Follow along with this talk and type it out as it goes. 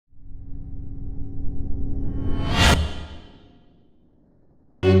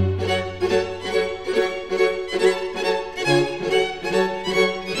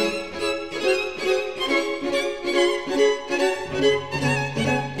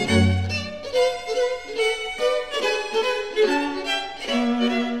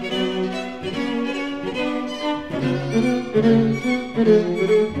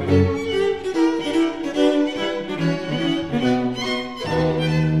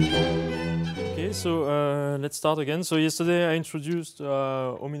so let's start again. So yesterday I introduced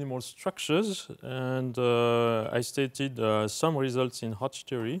ominimal structures, and I stated some results in Hodge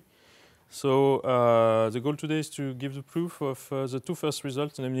theory. So the goal today is to give the proof of the two first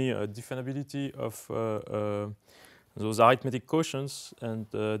results, namely definability of those arithmetic quotients and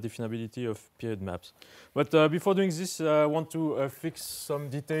definability of period maps. But before doing this, I want to fix some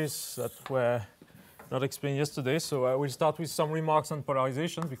details that were not explained yesterday. So I will start with some remarks on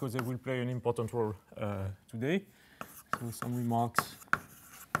polarization because they will play an important role today. So some remarks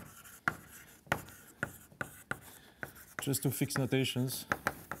just to fix notations.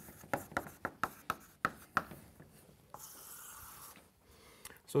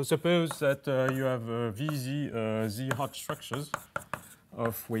 So suppose that you have VZ Z Hodge structures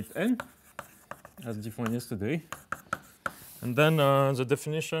of weight n, as defined yesterday. And then the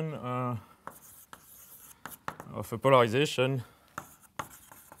definition of a polarization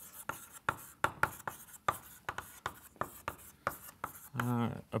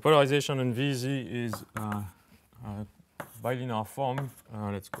in VZ is a bilinear form.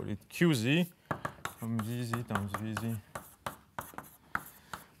 Let's call it QZ from VZ times VZ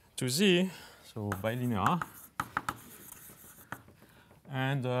to Z, so bilinear,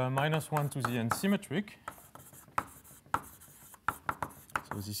 and -1 to the n symmetric.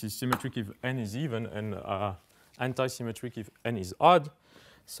 So this is symmetric if n is even, and anti-symmetric if n is odd,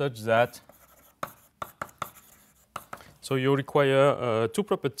 such that so you require two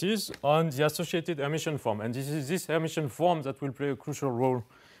properties on the associated Hermitian form, and this is this Hermitian form that will play a crucial role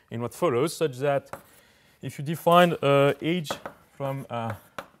in what follows, such that if you define H from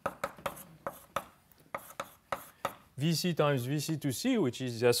Vc times Vc to C, which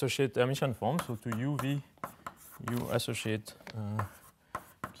is the associated Hermitian form, so to UV you associate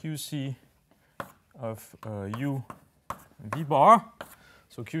QC of U V bar.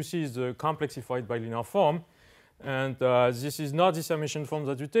 So QC is the complexified bilinear form, and this is not this Hermitian form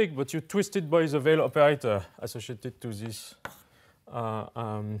that you take, but you twist it by the veil operator associated to this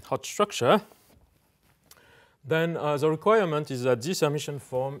Hodge structure. Then the requirement is that this Hermitian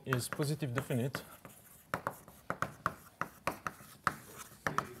form is positive definite.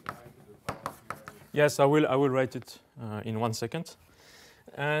 Yes, I will write it in 1 second,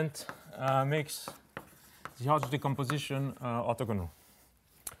 and makes the Hodge decomposition orthogonal,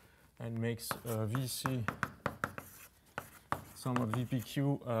 and makes VC sum of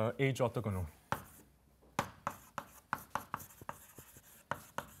VPQ H orthogonal.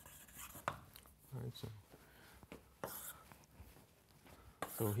 Right,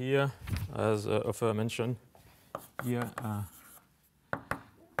 so here, as Offer mentioned, here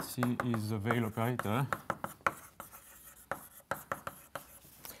C is the veil operator.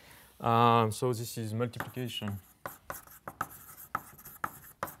 So this is multiplication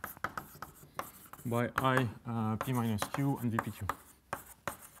by I P minus Q and VPQ.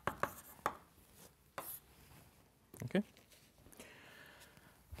 Okay.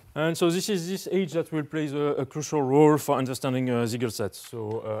 And so this is this H that will play a crucial role for understanding Ziegler sets.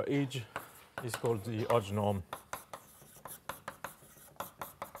 So H is called the Hodge norm.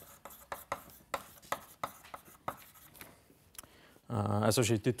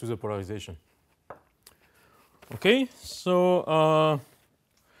 Associated to the polarization. Okay, so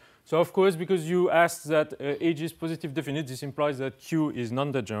so of course, because you asked that H is positive definite, this implies that Q is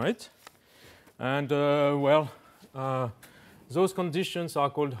non-degenerate, and those conditions are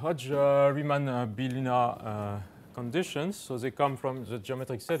called Hodge-Riemann bilinear conditions. So they come from the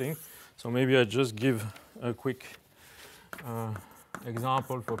geometric setting. So maybe I just give a quick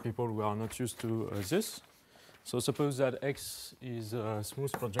example for people who are not used to this. So suppose that X is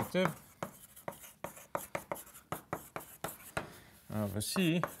smooth projective of a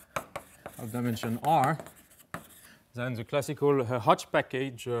C of dimension R, then the classical Hodge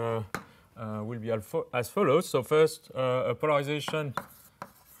package will be as follows. So first, a polarization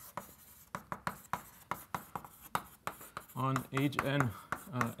on Hn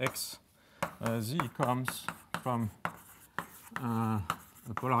X Z comes from a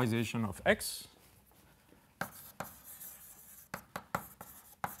polarization of X.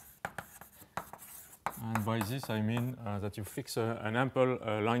 And by this I mean that you fix an ample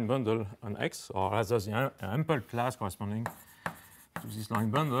line bundle on X, or rather the ample class corresponding to this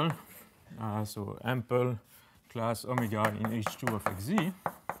line bundle. So ample class omega in H2 of Xz.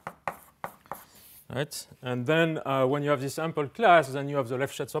 Right? And then when you have this ample class, then you have the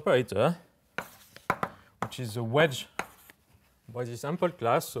Lefschetz operator, which is a wedge by this ample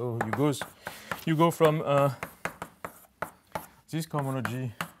class. So you go from this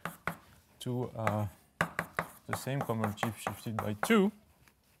cohomology to the same cohomology shifted by 2.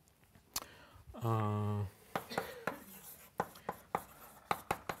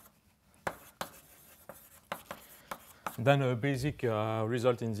 Then a basic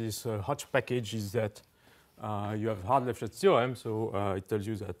result in this Hodge package is that you have hard-Lefschetz theorem. So it tells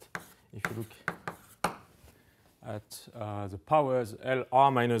you that if you look at the powers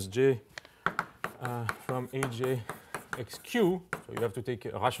LR minus J from AJ XQ, so you have to take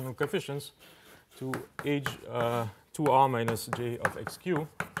rational coefficients to age 2R minus J of XQ.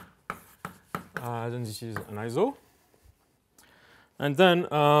 Then this is an ISO. And then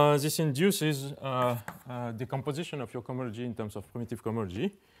this induces decomposition of your cohomology in terms of primitive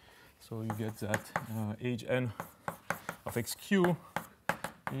cohomology. So you get that age n of xq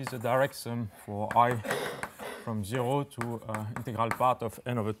is a direct sum for I from 0 to integral part of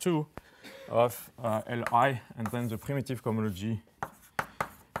n over 2 of Li, and then the primitive cohomology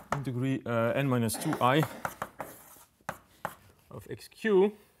in degree n minus 2i of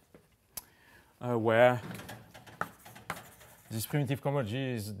xq, where this primitive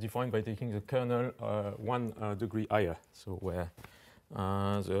cohomology is defined by taking the kernel 1 degree higher. So where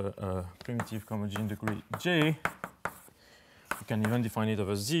the primitive cohomology in degree j, you can even define it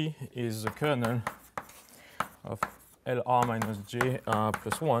over z, is the kernel of Lr minus j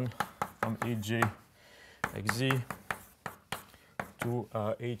plus 1 from aj xz to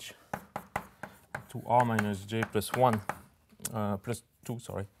h to r minus j plus 1 plus 2,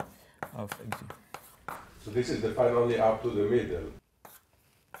 sorry, of xz. So this is defined only up to the middle.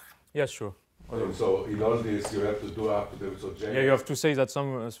 Yes, sure. And so in all this, you have to do up to the so j. Yeah, you have to say that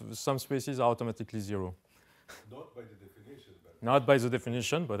some spaces are automatically 0. Not by the definition. But not by the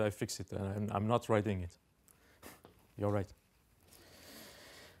definition, but I fix it. I'm not writing it. You're right.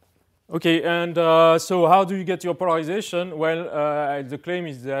 Okay, and so how do you get your polarization? Well, the claim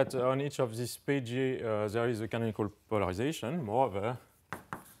is that on each of these pages there is a canonical polarization. Moreover,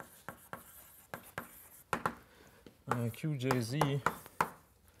 QJZ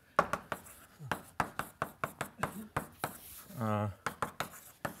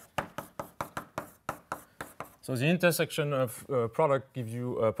so the intersection of product gives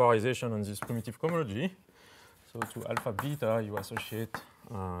you polarization on this primitive cohomology. So to alpha beta you associate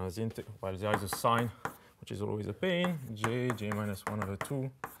well, there is a sign which is always a pain, j minus 1 over 2,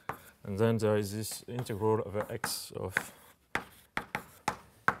 and then there is this integral over x of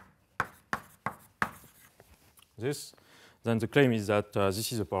this. Then the claim is that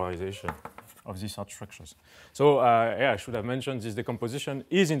this is a polarization of these Hodge structures. So yeah, I should have mentioned this decomposition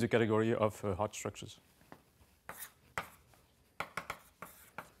is in the category of Hodge structures.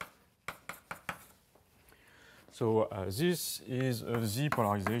 So this is a Z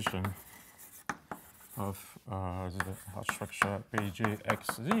polarization of the Hodge structure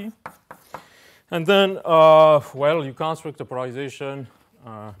PJXZ. And then, well, you construct a polarization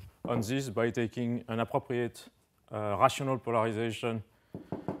on this by taking an appropriate rational polarization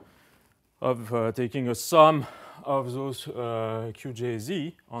of taking a sum of those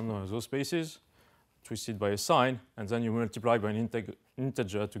QJZ on those spaces, twisted by a sign, and then you multiply by an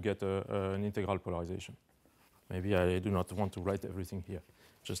integer to get an integral polarization. Maybe I do not want to write everything here.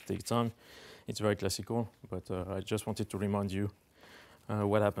 Just take time. It's very classical, but I just wanted to remind you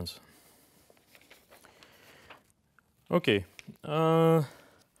what happens. Okay. And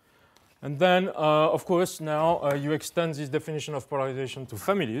then, of course, now you extend this definition of polarization to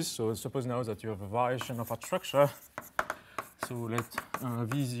families. So suppose now that you have a variation of a structure. So let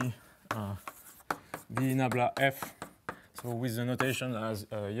Vz be nabla f. So with the notation as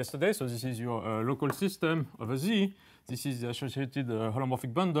yesterday. So this is your local system of a Z. This is the associated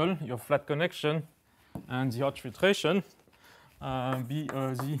holomorphic bundle, your flat connection, and the Hodge filtration. Be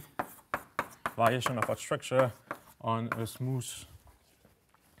the variation of a structure on a smooth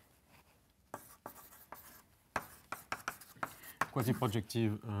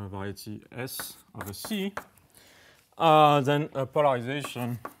quasi-projective variety S of a C. Then a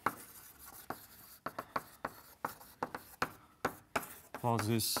polarization for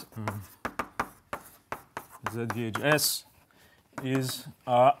this ZVHS is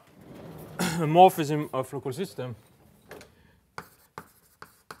a morphism of local system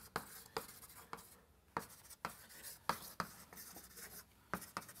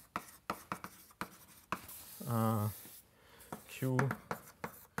Q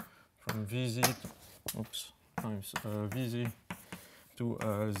from VZ times VZ to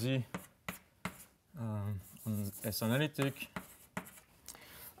Z on S analytic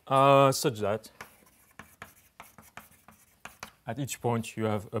such that at each point you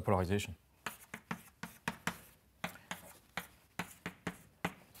have a polarization.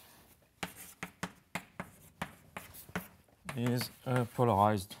 Is a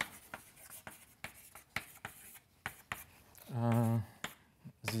polarized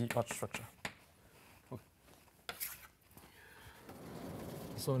the Hodge structure. Okay.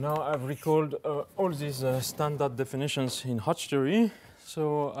 So now I've recalled all these standard definitions in Hodge theory.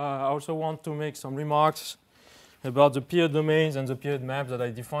 So I also want to make some remarks about the period domains and the period maps that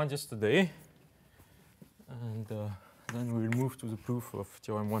I defined yesterday. And then we'll move to the proof of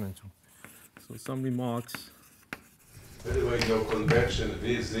theorem 1 and 2. So some remarks. By the way, your convection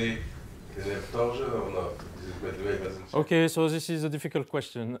VZ, can you have torsion or not? By the way, doesn't change. Okay, so this is a difficult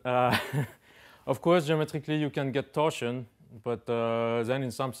question. Of course, geometrically you can get torsion, but then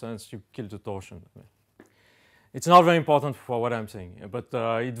in some sense you kill the torsion. It's not very important for what I'm saying, but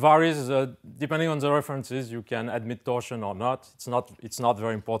it varies depending on the references. You can admit torsion or not. It's not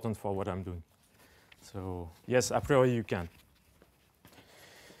very important for what I'm doing. So yes, a priori you can.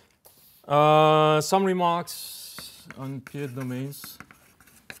 Some remarks on period domains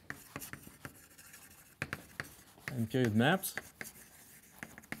and period maps.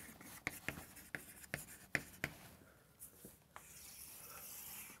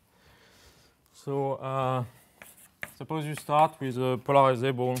 So suppose you start with a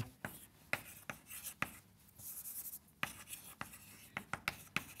polarizable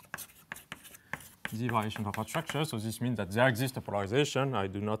Z variation of our structure. So this means that there exists a polarization. I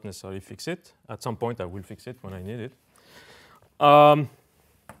do not necessarily fix it. At some point I will fix it when I need it.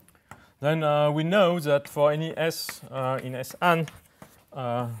 Then we know that for any S in Sn,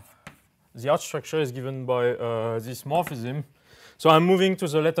 the Hodge structure is given by this morphism. So I'm moving to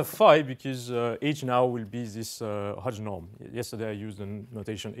the letter phi because H now will be this Hodge norm. Yesterday I used the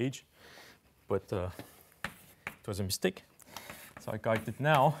notation H, but it was a mistake. So I correct it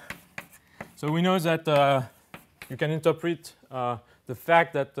now. So we know that you can interpret the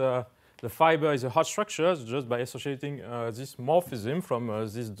fact that the fiber is a Hodge structure just by associating this morphism from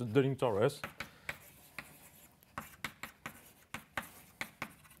this Deligne torus.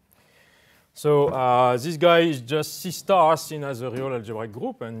 So this guy is just C star seen as a real algebraic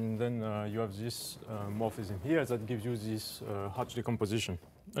group, and then you have this morphism here that gives you this Hodge decomposition.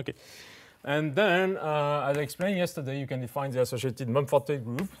 Okay, and then as I explained yesterday, you can define the associated Mumford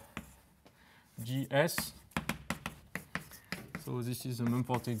group GS. So this is a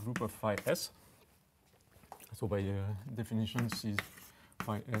Mumford group of phi S. So by definition, this is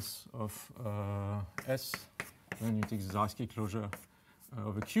phi S of S. Then you take the Zariski closure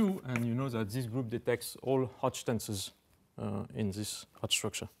of a Q, and you know that this group detects all Hodge tenses in this Hodge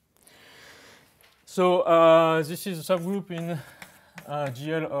structure. So this is a subgroup in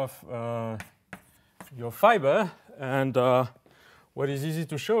GL of your fiber, and what is easy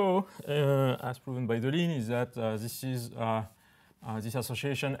to show, as proven by Deligne, is that this is this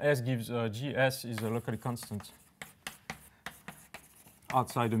association S gives GS is a locally constant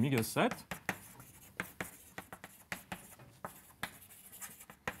outside omega set.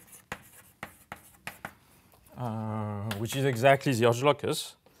 Which is exactly the Hodge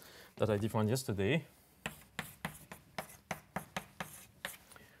locus that I defined yesterday.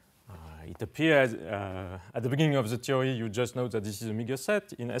 It appears at the beginning of the theory, you just know that this is a omega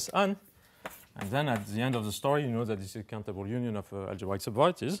set in Sn. And then at the end of the story, you know that this is a countable union of algebraic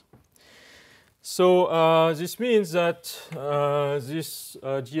subvarieties. So this means that this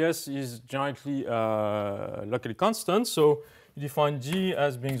GS is generically locally constant. So you define G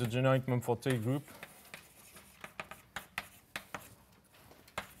as being the generic Mumford group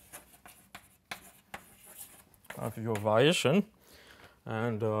of your variation,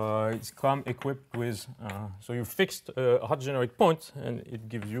 and it's come equipped with, so you fixed a Hodge generic point, and it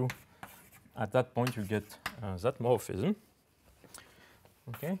gives you, at that point, you get that morphism.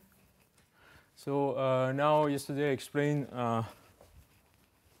 Okay. So now, yesterday I explained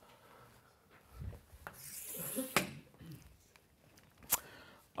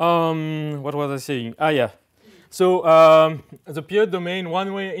what was I saying? Ah, yeah. So the period domain,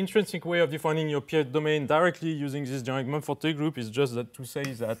 one way, intrinsic way of defining your period domain directly using this generic Mumford group is just that to say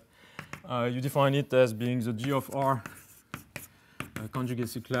that you define it as being the G of R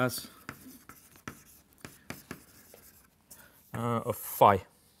conjugacy class of phi.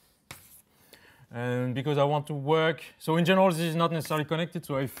 And because I want to work, so in general this is not necessarily connected,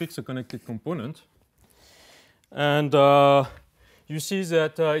 so I fix a connected component. And you see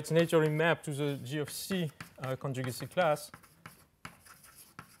that it's naturally mapped to the G of C conjugacy class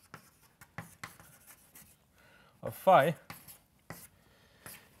of phi.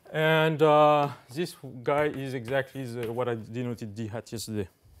 And this guy is exactly what I denoted D hat yesterday.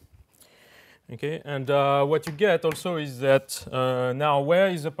 Okay, and what you get also is that now where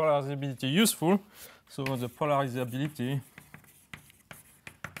is the polarizability useful? So the polarizability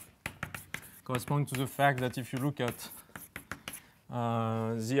corresponds to the fact that if you look at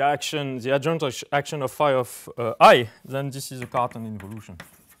the adjoint action of phi of I, then this is a Cartan involution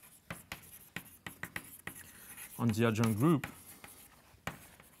on the adjoint group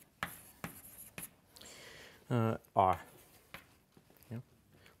R. Yeah.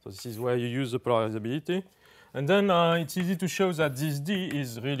 So this is where you use the polarizability. And then it's easy to show that this D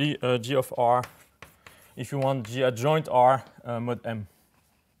is really G of R if you want G adjoint R mod M,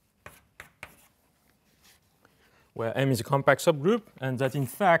 where M is a compact subgroup, and that in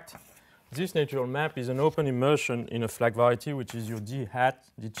fact this natural map is an open immersion in a flag variety, which is your D hat,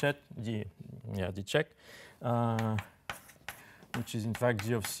 D check, which is in fact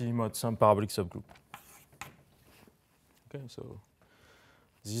G of C mod some parabolic subgroup. Okay, so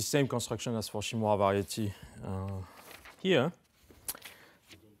this is the same construction as for Shimura variety here.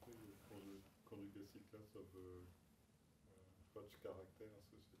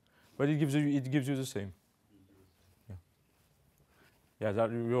 But it gives you the same. Yeah,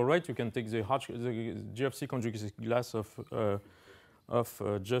 that, you're right. You can take the Hodge, the G of C conjugate glass of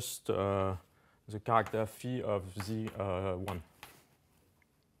just the character phi of Z1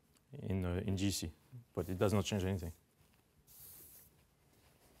 in GC, but it does not change anything.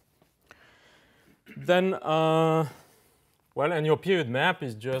 Then, well, and your period map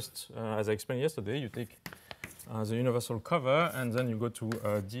is just, as I explained yesterday, you take the universal cover, and then you go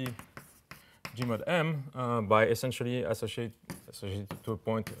to G mod M by essentially associated to a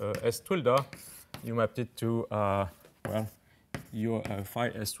point S tilde. You mapped it to, well, your phi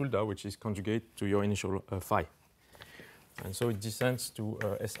S tilde, which is conjugate to your initial phi. And so it descends to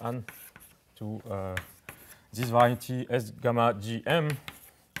S an to this variety S gamma GM,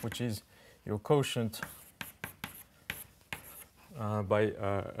 which is your quotient by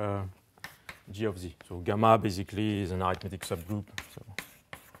G of Z. So gamma basically is an arithmetic subgroup. So you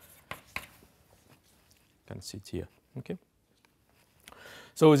can see it here. Okay.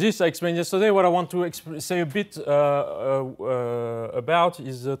 So this I explained yesterday. What I want to say a bit about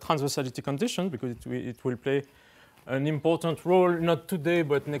is the transversality condition, because it will play an important role, not today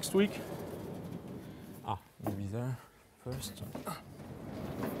but next week. Maybe there first.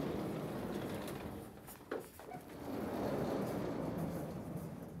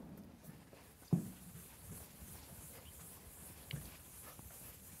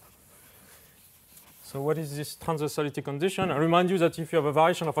 So what is this transversality condition? I remind you that if you have a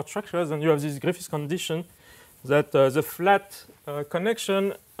variation of our structures, then you have this Griffiths condition that the flat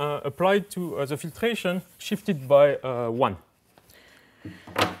connection applied to the filtration shifted by 1.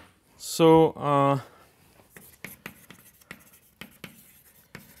 So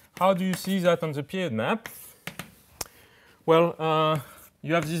how do you see that on the period map? Well,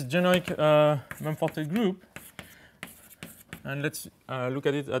 you have this generic Memfortet group, and let's look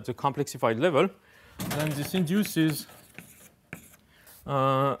at it at the complexified level. And this induces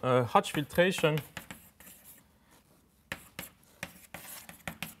a Hodge filtration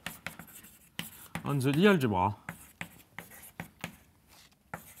on the Lie algebra,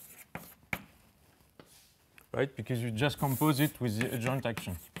 right? Because you just compose it with the adjoint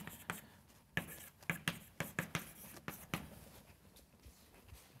action.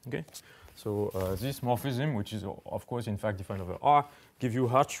 Okay, so this morphism, which is of course in fact defined over R, give you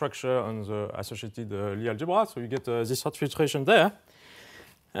Hodge structure on the associated Lie algebra, so you get this Hodge filtration there.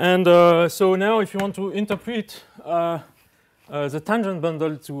 And so now if you want to interpret the tangent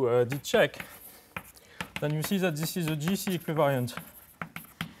bundle to D check, then you see that this is a GC equivariant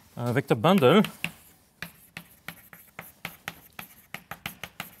vector bundle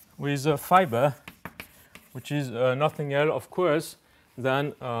with a fiber, which is nothing else, of course,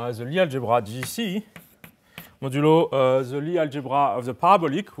 than the Lie algebra GC modulo the Lie algebra of the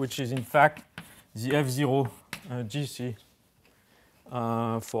parabolic, which is in fact the F0 GC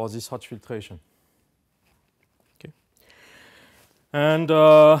for this Hodge filtration. Okay. And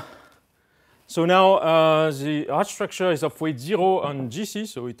so now the Hodge structure is of weight 0 on GC,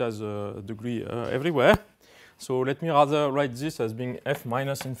 so it has a degree everywhere. So let me rather write this as being F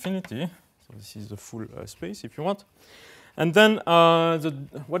minus infinity. So this is the full space if you want. And then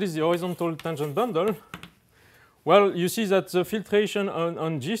what is the horizontal tangent bundle? Well, you see that the filtration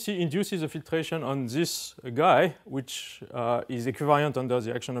on GC induces a filtration on this guy, which is equivariant under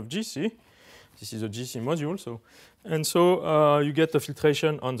the action of GC. This is a GC module. So you get the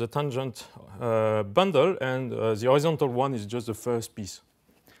filtration on the tangent bundle, and the horizontal one is just the first piece.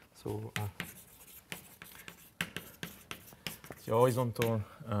 So the horizontal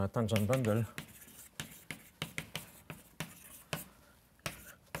tangent bundle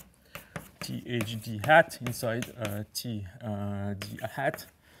THD hat inside T D hat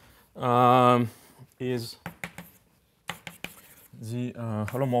is the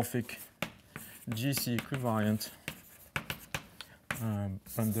holomorphic GC equivariant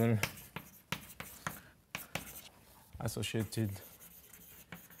bundle associated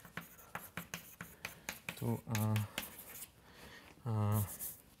to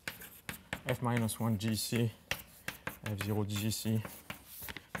f minus 1 GC, f0 GC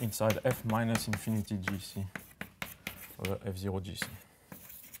inside f minus infinity GC over f0 GC.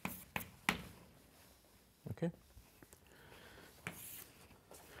 Okay.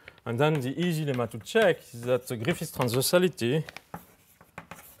 And then the easy lemma to check is that the Griffiths transversality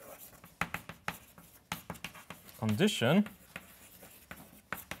condition,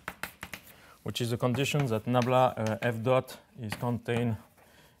 which is a condition that nabla f dot is contained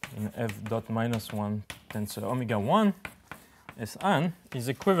in f dot minus 1 tensor omega 1 Sn, is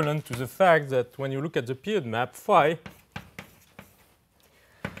equivalent to the fact that when you look at the period map phi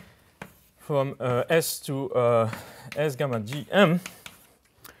from S to S gamma GM,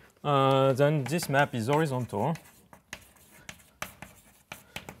 then this map is horizontal,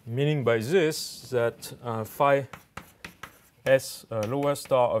 meaning by this that phi S lower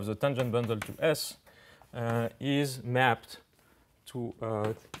star of the tangent bundle to S is mapped to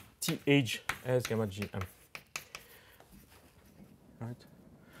TH S gamma GM. Right.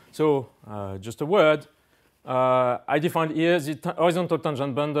 So just a word. I defined here the horizontal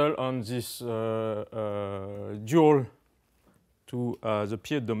tangent bundle on this dual to the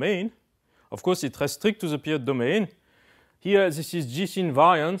period domain. Of course, it restricts to the period domain. Here, this is GC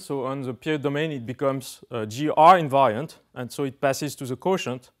invariant. So on the period domain, it becomes GR invariant. And so it passes to the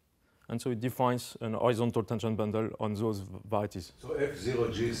quotient. And so it defines an horizontal tangent bundle on those varieties. So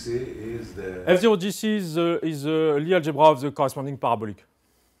F0 GC is the... F0 GC is the Lie algebra of the corresponding parabolic.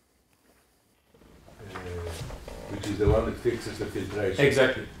 Which is the one that fixes the filtration.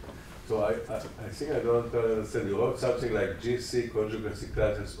 Exactly. So I think I don't understand. You wrote something like GC conjugacy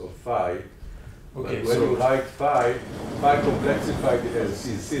classes of phi. Okay, when you write phi complexified as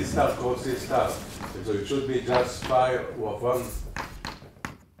C star cos C star. So it should be just phi of one.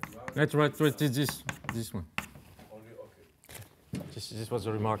 Let's write this one. Only, okay. This was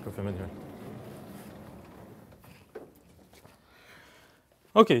the remark of Emmanuel.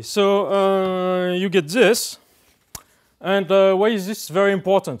 Okay, so you get this. And why is this very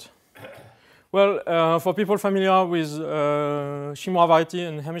important? Well, for people familiar with Shimura variety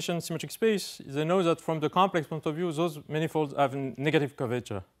and Hermitian symmetric space, they know that from the complex point of view, those manifolds have negative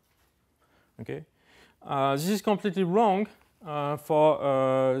curvature. Okay, this is completely wrong for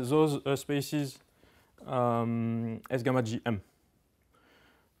those spaces S gamma GM.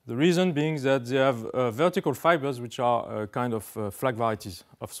 The reason being that they have vertical fibers which are kind of flag varieties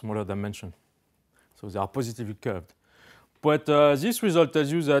of smaller dimension. So they are positively curved. But this result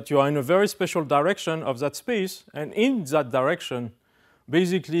tells you that you are in a very special direction of that space, and in that direction,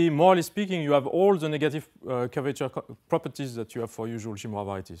 basically, morally speaking, you have all the negative curvature properties that you have for usual Shimura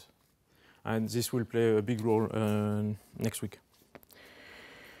varieties. And this will play a big role next week.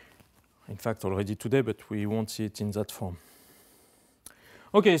 In fact, already today, but we won't see it in that form.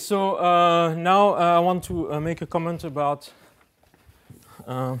 Okay, so now I want to make a comment about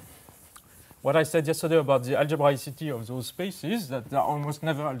what I said yesterday about the algebraicity of those spaces, that they are almost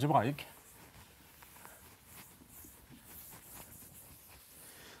never algebraic.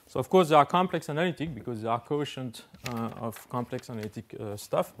 So of course they are complex analytic because they are quotient of complex analytic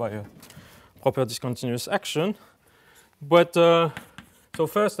stuff by a proper discontinuous action. But so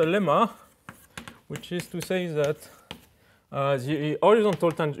first a lemma, which is to say that the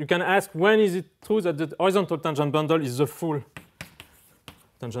horizontal tangent, you can ask when is it true that the horizontal tangent bundle is the full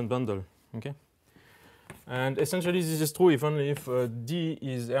tangent bundle. Okay, and essentially this is true if only if D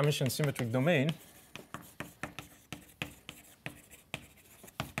is Hermitian symmetric domain.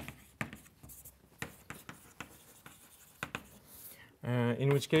 In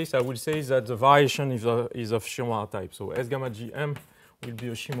which case I will say that the variation is of Shimura type. So S gamma GM will be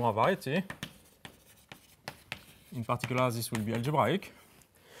a Shimura variety. In particular, this will be algebraic.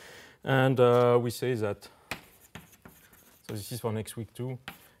 And we say that, so this is for next week too.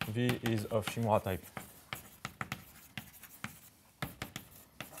 V is of Shimura type.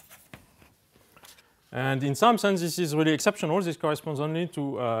 And in some sense, this is really exceptional. This corresponds only to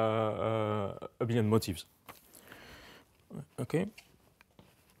abelian motifs. Okay.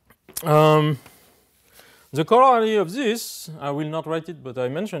 The corollary of this, I will not write it, but I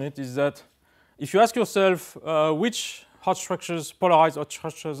mention it, is that if you ask yourself which Hodge structures, polarized Hodge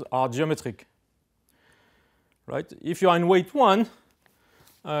structures, are geometric, right? If you are in weight 1,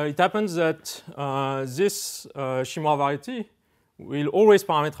 it happens that this Shimura variety will always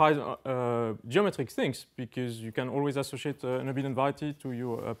parameterize geometric things because you can always associate an abelian variety to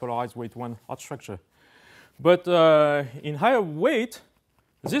your polarized weight 1 Hodge structure. But in higher weight,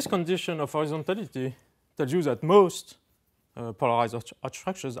 this condition of horizontality tells you that most polarized Hodge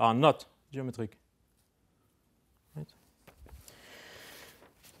structures are not geometric. Right?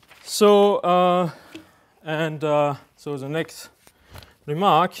 So, so the next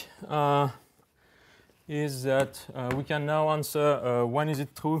remark is that we can now answer when is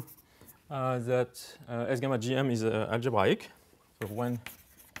it true that S gamma GM is algebraic. So when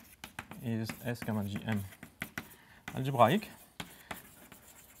is S gamma GM algebraic?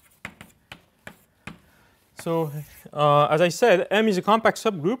 So as I said, M is a compact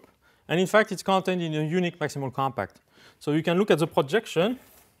subgroup, and in fact it's contained in a unique maximal compact. So you can look at the projection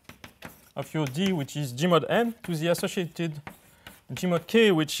of your D, which is G mod M, to the associated G mod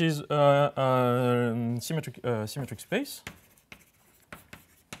K, which is symmetric space.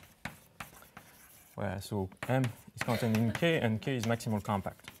 Where so M is contained in K, and K is maximal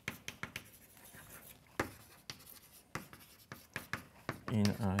compact in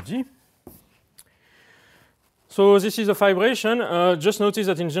G. So this is a fibration. Just notice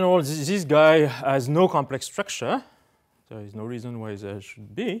that in general, this guy has no complex structure. There is no reason why there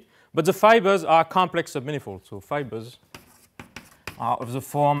should be. But the fibers are complex submanifolds. So fibers are of the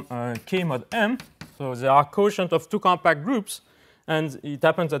form K mod M. So they are quotient of two compact groups. And it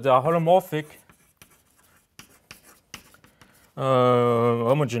happens that they are holomorphic,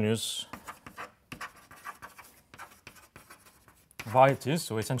 homogeneous varieties.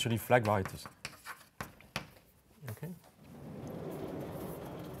 So essentially flag varieties. Okay.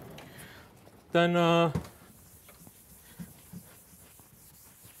 Then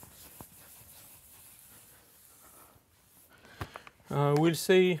we'll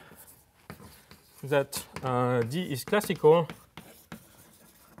say that D is classical.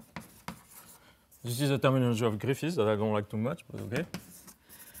 This is a terminology of Griffiths that I don't like too much, but okay.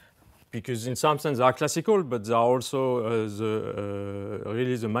 Because in some sense they are classical, but they are also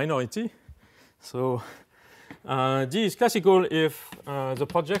really the minority. So D is classical if the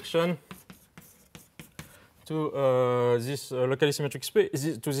projection to this locally symmetric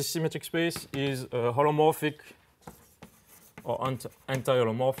space, to this symmetric space, is holomorphic or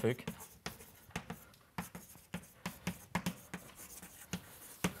anti-holomorphic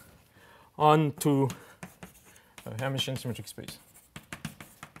onto a Hermitian symmetric space.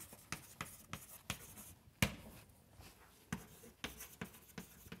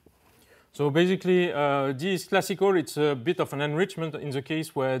 So basically, D is classical. It's a bit of an enrichment in the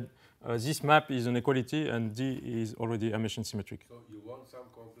case where this map is an equality and D is already Hermitian symmetric. So you want some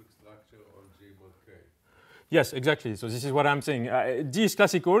complex structure on G mod K? Yes, exactly. So this is what I'm saying. D is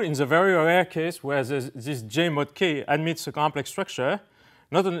classical in the very rare case where this J mod K admits a complex structure,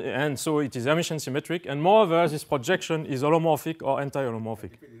 and so it is Hermitian symmetric. And moreover, this projection is holomorphic or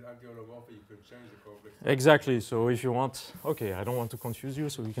anti-holomorphic. If it is anti-holomorphic, you can change the complex structure. Exactly. So if you want, okay, I don't want to confuse you,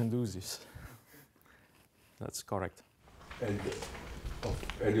 so we can do this. That's correct. And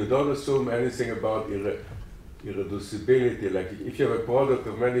you don't assume anything about irreducibility, like if you have a product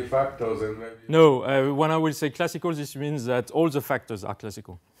of many factors and maybe... No, when I will say classical, this means that all the factors are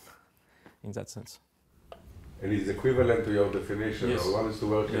classical in that sense. And it's equivalent to your definition, yes. Or one is to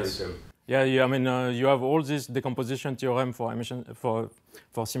work yes. Yeah, I mean, you have all this decomposition theorem for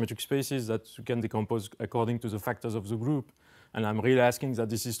symmetric spaces that you can decompose according to the factors of the group. And I'm really asking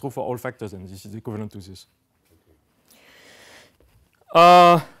that this is true for all factors, and this is equivalent to this.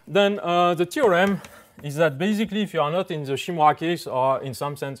 Then the theorem is that basically if you are not in the Shimura case or in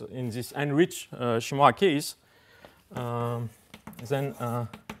some sense in this enriched Shimura case, then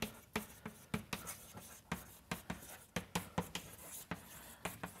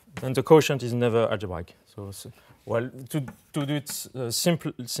the quotient is never algebraic. So well, to do it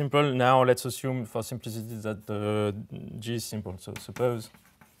simple now, let's assume for simplicity that the G is simple. So suppose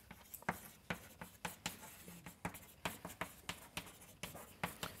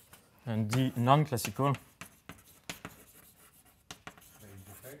and D non-classical. In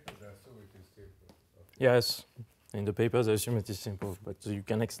the paper, they assume it is simple. Okay. Yes, in the papers I assume it is simple, but you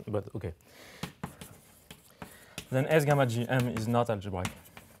can but okay. Then S gamma GM is not algebraic.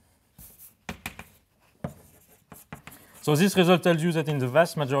 So this result tells you that in the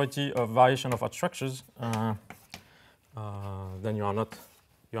vast majority of variation of Hodge structures, then you are not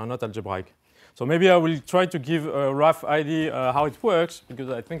algebraic. So maybe I will try to give a rough idea how it works, because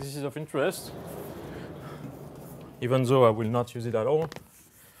I think this is of interest, even though I will not use it at all.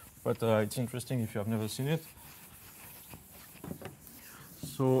 But it's interesting if you have never seen it.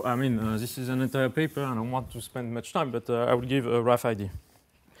 So, I mean, this is an entire paper, and I don't want to spend much time, but I will give a rough idea.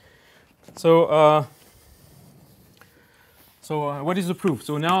 So, what is the proof?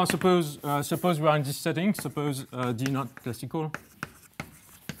 So now suppose we are in this setting. Suppose D not classical,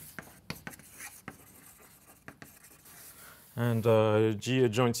 and G a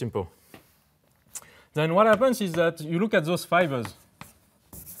joint simple. Then what happens is that you look at those fibers.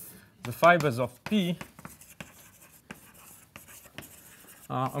 The fibers of P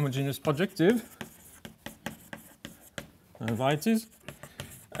are homogeneous projective varieties.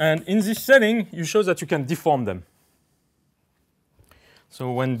 And in this setting, you show that you can deform them.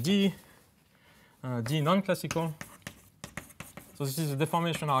 So when D non-classical, so this is a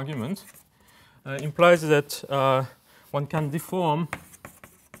deformation argument, implies that one can deform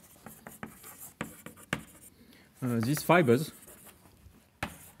these fibers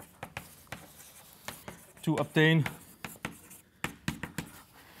to obtain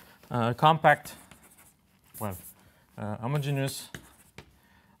compact, well, homogeneous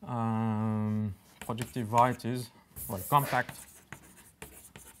projective varieties, well, compact,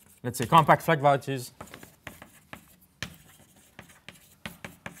 let's say compact flag varieties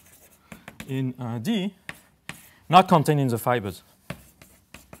in D, not contained in the fibers.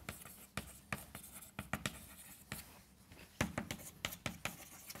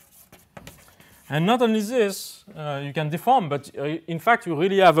 And not only this, you can deform, but in fact, you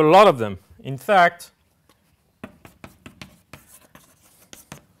really have a lot of them. In fact,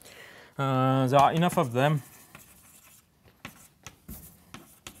 there are enough of them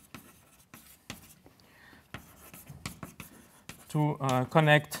to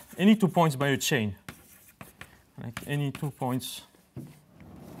connect any 2 points by a chain. Connect any 2 points to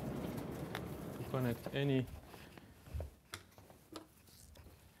connect any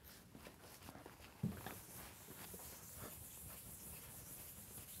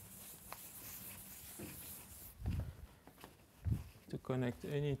connect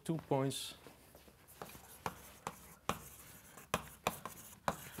any 2 points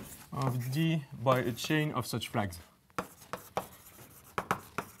of D by a chain of such flags.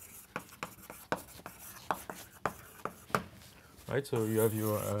 Right, so you have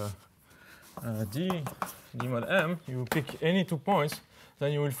your D mod M, you pick any 2 points,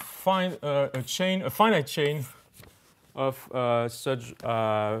 then you will find a finite chain of such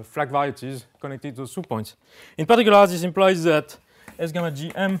flag varieties connected to those 2 points. In particular, this implies that S gamma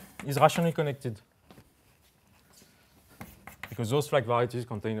GM is rationally connected, because those flag varieties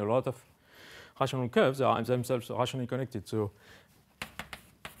contain a lot of rational curves that are themselves rationally connected. So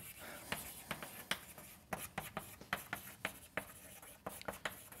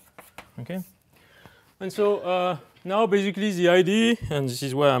okay, and so now basically the idea, and this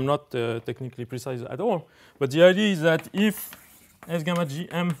is where I'm not technically precise at all, but the idea is that if S gamma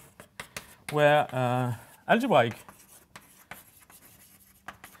GM were algebraic,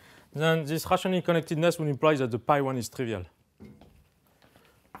 then this rationally connectedness would imply that the pi 1 is trivial.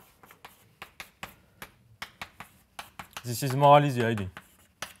 This is morally the idea.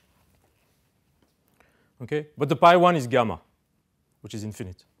 Okay, but the pi 1 is gamma, which is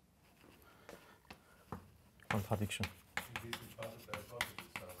infinite. Contradiction.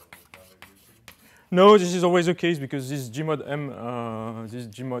 No, this is always the case because this G mod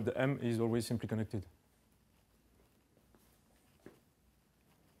M is always simply connected.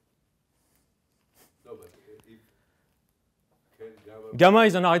 Gamma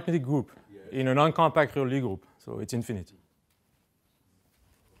is an arithmetic group in a non-compact real Lie group, so it's infinite.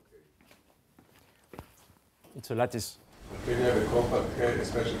 Okay. It's a lattice. Can you have a compact case, a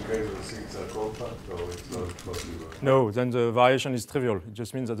special case where the seats are compact, or it's not possible? No, then the variation is trivial. It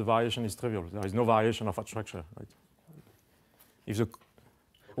just means that the variation is trivial. There is no variation of that structure. Right? If the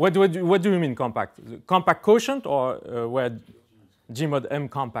what do you mean compact? The compact quotient, or where G mod M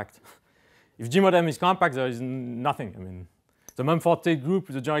compact? If G mod M is compact, there is nothing. I mean, the Mumford-Tate group,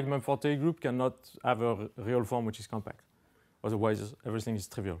 the generic Mumford-Tate group, cannot have a real form which is compact. Otherwise, everything is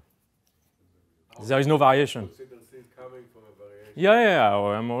trivial. There is no variation. Yeah.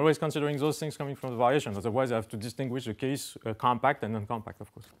 I'm always considering those things coming from the variation. Otherwise, I have to distinguish the case compact and non-compact,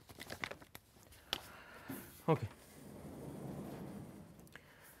 of course. Okay.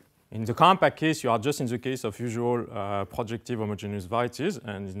 In the compact case, you are just in the case of usual projective homogeneous varieties,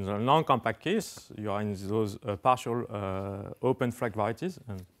 and in the non-compact case, you are in those partial open flag varieties,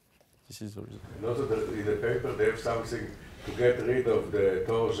 and this is the result. And also, in the paper, they have something to get rid of the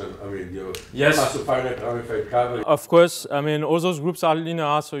torsion. I mean, you have to finite ramified coverage. Of course, I mean, all those groups are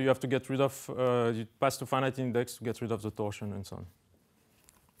linear, so you have to get rid of, you pass to finite index to get rid of the torsion and so on.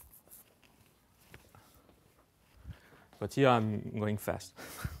 but here I'm going fast.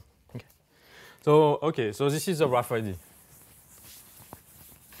 Okay. So this is a rough idea.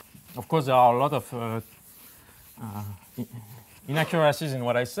 Of course, there are a lot of inaccuracies in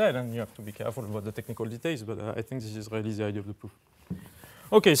what I said, and you have to be careful about the technical details, but I think this is really the idea of the proof.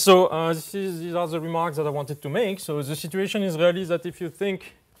 Okay, so these are the remarks that I wanted to make. So the situation is really that if you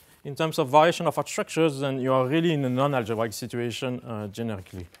think in terms of variation of Hodge structures, then you are really in a non-algebraic situation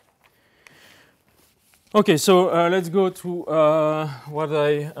generically. Okay, so let's go to what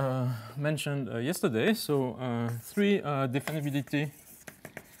I mentioned yesterday. So 3 definability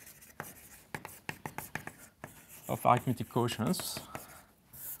of arithmetic quotients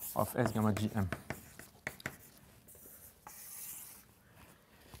of S gamma GM.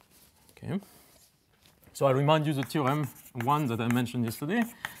 Okay. So I remind you the theorem 1 that I mentioned yesterday.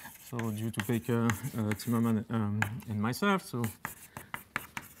 So due to Baker, Timmerman, and myself.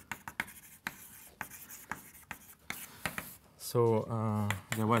 So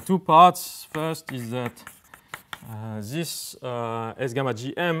there were 2 parts. First is that this S gamma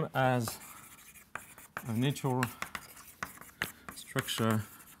GM has a natural structure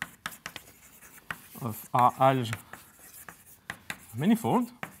of R-alge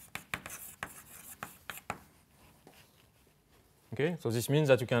manifold. Okay, so this means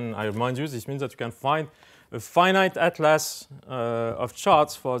that you can, I remind you, this means that you can find a finite atlas of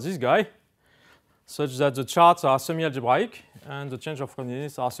charts for this guy, such that the charts are semi-algebraic and the change of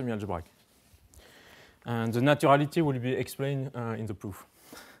coordinates are semi-algebraic. And the naturality will be explained in the proof.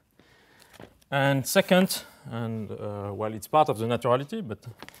 And second, and well, it's part of the naturality, but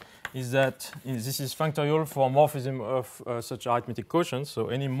is that this is functorial for morphism of such arithmetic quotients. So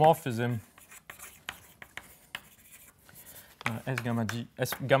any morphism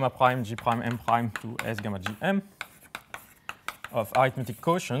S gamma prime G prime M prime to S gamma G M of arithmetic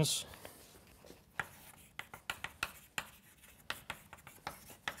quotients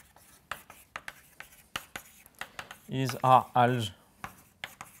is R-alge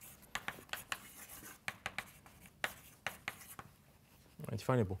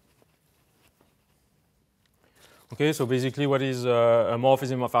definable. Okay, so basically what is a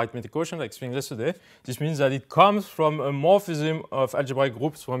morphism of arithmetic quotient, I explained yesterday. This means that it comes from a morphism of algebraic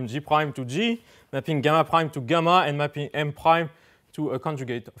groups from G prime to G, mapping gamma prime to gamma and mapping M prime to a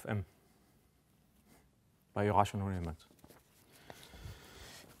conjugate of M by a rational element.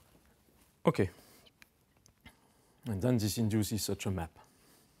 Okay. And then this induces such a map.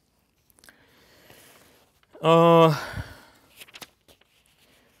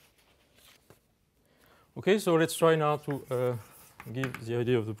 Okay, so let's try now to give the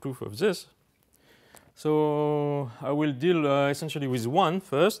idea of the proof of this. So I will deal essentially with 1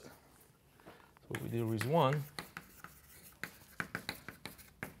 first. So we deal with 1.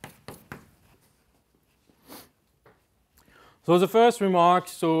 So the first remark,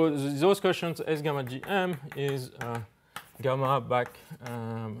 so those questions S gamma GM is gamma back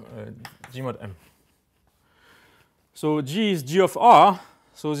G mod M. So G is G of R,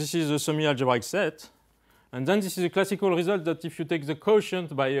 so this is a semi-algebraic set. And then this is a classical result that if you take the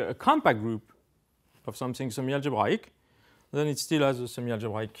quotient by a compact group of something semi-algebraic, then it still has a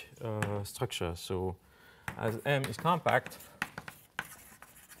semi-algebraic structure. So as M is compact,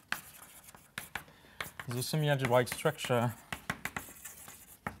 the semi-algebraic structure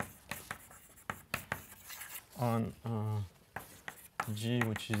on G,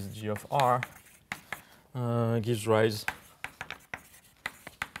 which is G of R, gives rise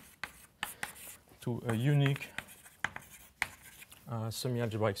to a unique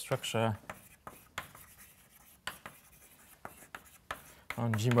semi-algebraic structure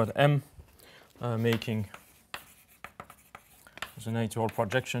on G mod M, making the natural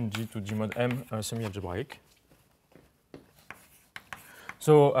projection G to G mod M semi-algebraic.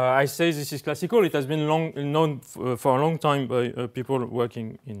 So I say this is classical. It has been known for a long time by people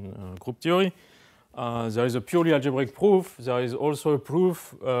working in group theory. There is a purely algebraic proof. There is also a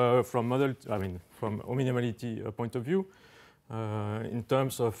proof from omnimality point of view in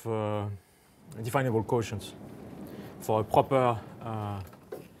terms of definable quotients for a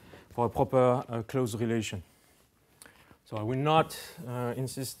proper closed relation. So I will not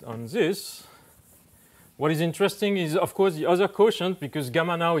insist on this. What is interesting is, of course, the other quotient, because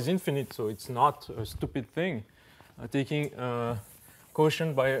gamma now is infinite, so it's not a stupid thing. Taking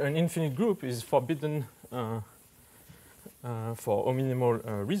quotient by an infinite group is forbidden for omnimal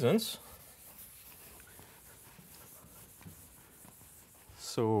reasons.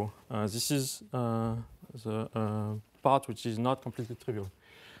 So this is the part which is not completely trivial.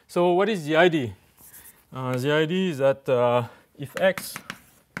 So what is the idea? The idea is that if X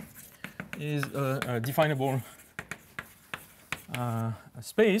is a definable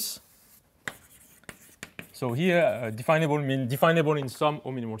space. So here, definable means definable in some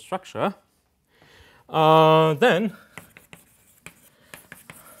ominimal structure. Then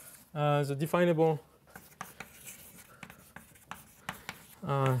the definable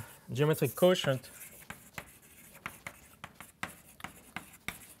geometric quotient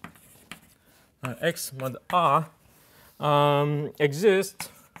x mod r exists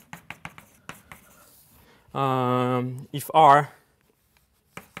if R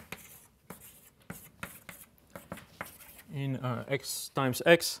in x times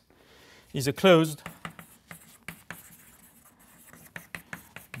x is a closed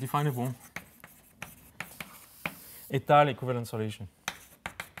definable étale equivalence relation.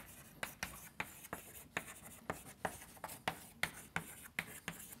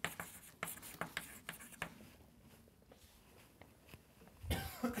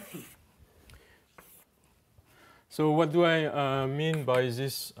 So what do I mean by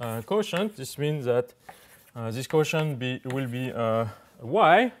this quotient? This means that this quotient will be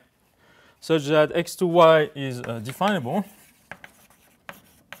y, such that x to y is definable.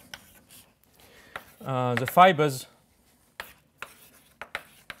 The fibers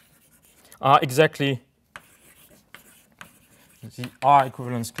are exactly the R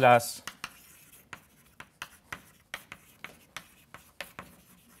equivalence class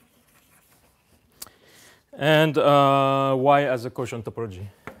and y as a quotient topology.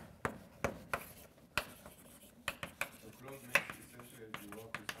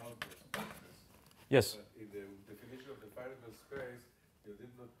 Yes. But in the definition of definable space, you did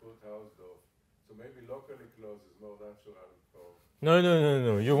not put Hausdorff. So maybe locally closed is more natural.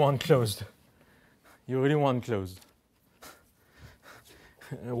 No. You want closed. You really want closed.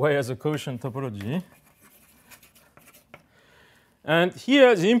 Y as a quotient topology. And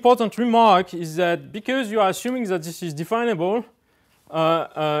here the important remark is that because you are assuming that this is definable,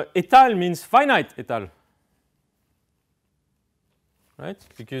 étale means finite étale. Right?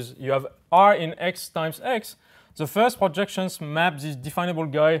 Because you have R in x times x, the first projections map this definable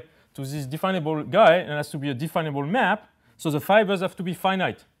guy to this definable guy, and it has to be a definable map, so the fibers have to be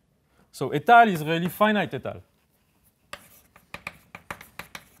finite. So étale is really finite étale.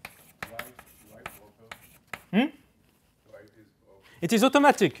 It is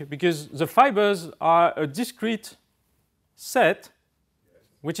automatic because the fibers are a discrete set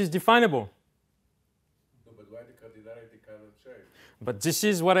which is definable. No, but why the cardinality cannot change? But this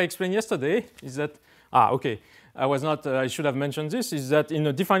is what I explained yesterday, is that, okay, I should have mentioned this, is that in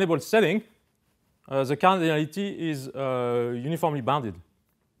a definable setting, the cardinality is uniformly bounded.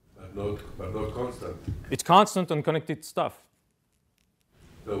 But not constant. It's constant on connected stuff.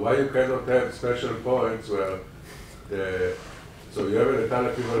 So why you cannot have special points where so you have an étale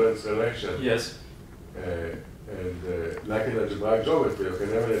equivalence relation. Yes. And like in algebraic geometry, you can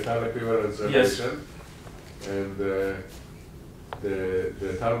have an étale equivalence relation. Yes. And the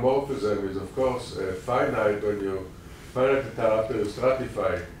étale morphism is, of course, finite when you finite étale after you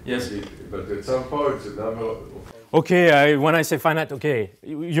stratify. Yes. But at some point, the number of Okay, when I say finite, okay.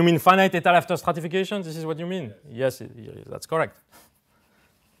 You mean finite étale after stratification? This is what you mean? Yes, that's correct.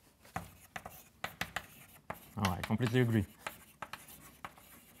 I completely agree.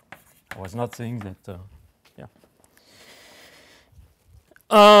 I was not saying that, yeah.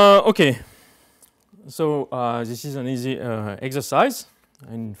 Okay, so this is an easy exercise.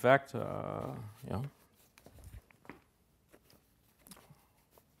 In fact, yeah.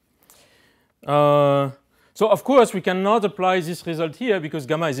 So of course we cannot apply this result here because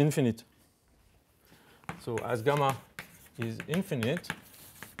gamma is infinite. So as gamma is infinite,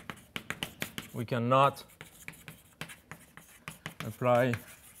 we cannot apply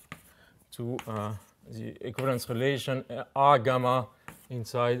to the equivalence relation R gamma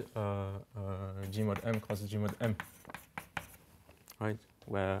inside G mod M cross G mod M, right?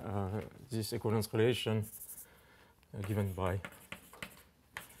 Where this equivalence relation given by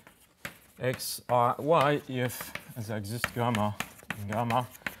x r y if there exists gamma in gamma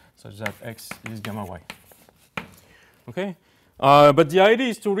such that x is gamma y. Okay, but the idea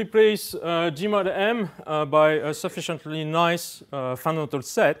is to replace G mod M by a sufficiently nice fundamental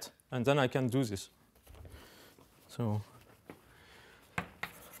set, and then I can do this. So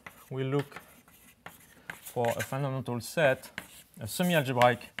we look for a fundamental set, a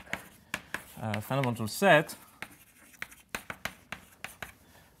semi-algebraic fundamental set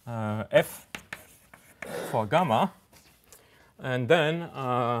F for gamma, and then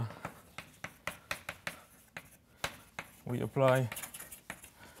we apply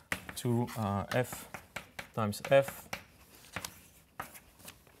to F times F,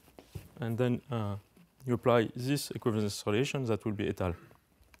 and then you apply this equivalence relation, that will be et al.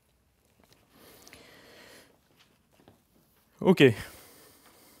 Okay.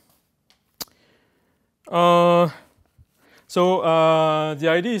 So the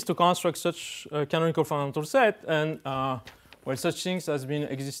idea is to construct such a canonical fundamental set, and well, such things has been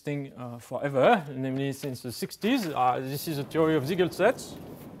existing forever, namely since the 60s. This is a theory of Siegel sets.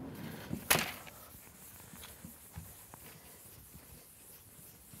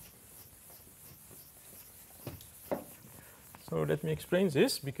 So let me explain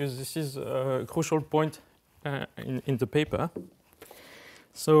this, because this is a crucial point in the paper.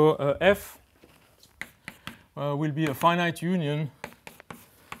 So F will be a finite union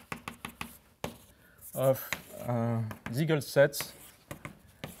of Siegel sets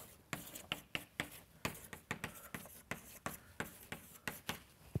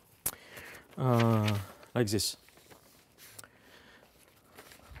like this.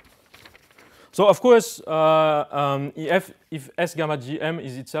 So of course, if S gamma GM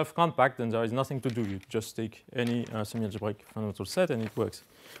is itself compact, then there is nothing to do. You just take any semi-algebraic fundamental set and it works.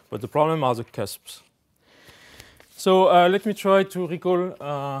 But the problem are the cusps. So let me try to recall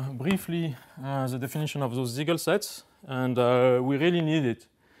briefly the definition of those Siegel sets, and we really need it.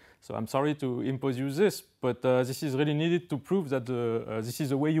 So I'm sorry to impose you this, but this is really needed to prove that this is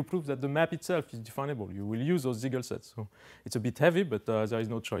the way you prove that the map itself is definable. You will use those Siegel sets. So it's a bit heavy, but there is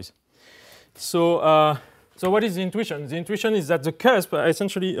no choice. So, so what is the intuition? The intuition is that the cusps are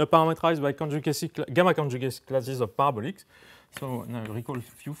essentially parameterized by gamma conjugacy classes of parabolics. So now I recall a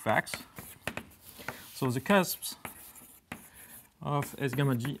few facts. So the cusps of S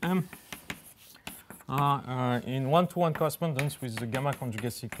gamma GM are in one-to-one correspondence with the gamma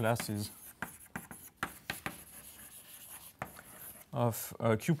conjugacy classes of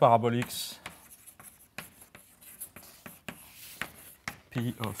Q parabolics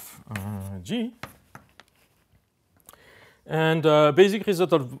P of G. And basic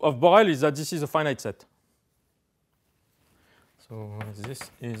result of Borel is that this is a finite set. So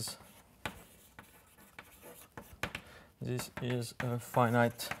this is a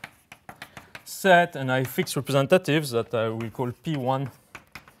finite set, and I fix representatives that I will call P1,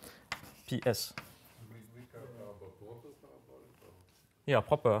 PS. Yeah,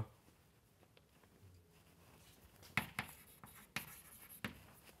 proper.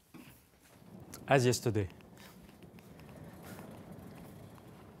 As yesterday.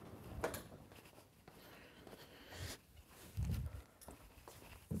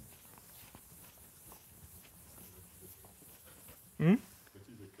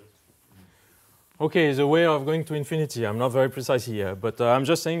 Okay, the way of going to infinity. I'm not very precise here, but I'm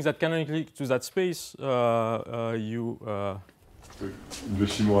just saying that canonically to that space, you. The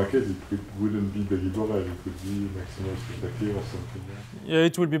Shimorakes, it wouldn't be very Borel. It would be maximal spectacle or something. Yeah,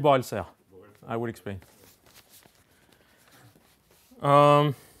 it will be Borel there. I will explain.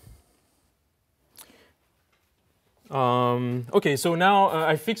 Okay, so now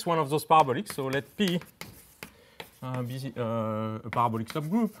I fix one of those parabolics. So let P be a parabolic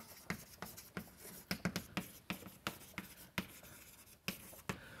subgroup.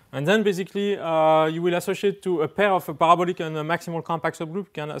 And then basically you will associate to a pair of a parabolic and a maximal compact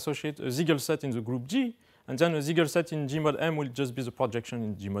subgroup can associate a Siegel set in the group G. And then a Siegel set in G mod M will just be the projection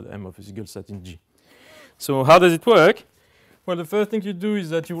in G mod M of a Siegel set in G. So how does it work? Well, the first thing you do is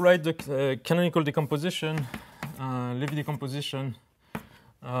that you write the canonical decomposition, Levy decomposition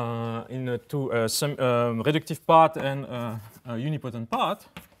into a reductive part and a unipotent part.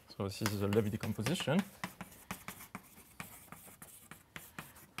 So this is a Levy decomposition.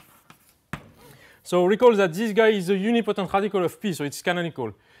 So recall that this guy is a unipotent radical of P, so it's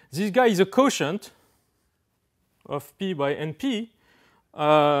canonical. This guy is a quotient of P by NP.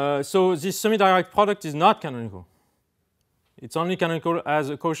 So this semi-direct product is not canonical. It's only canonical as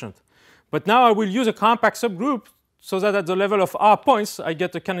a quotient. But now I will use a compact subgroup so that at the level of R points, I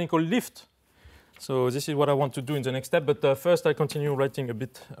get a canonical lift. So this is what I want to do in the next step. But first, I continue writing a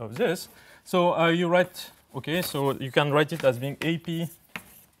bit of this. So you write, OK, so you can write it as being AP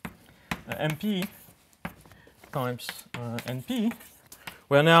MP times NP,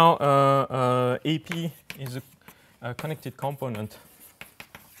 where now AP is a connected component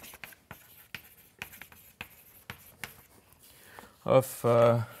of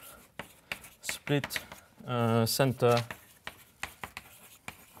split center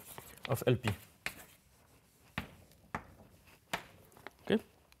of LP. Okay.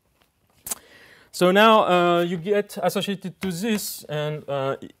 So now you get associated to this and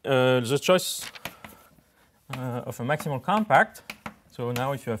the choice of a maximal compact. So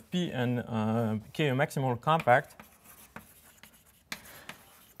now if you have P and K a maximal compact,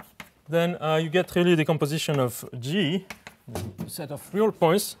 then you get really the composition of G, a set of real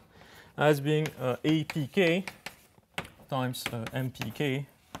points, as being APK times MPK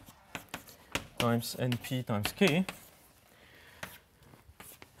times NP times K.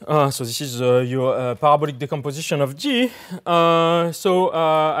 So this is your parabolic decomposition of G.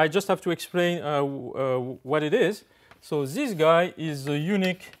 I just have to explain what it is. So this guy is a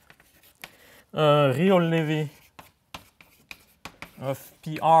unique real levy of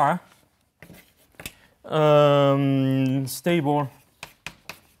PR, stable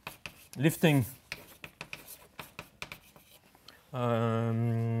lifting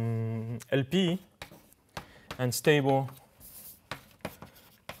LP, and stable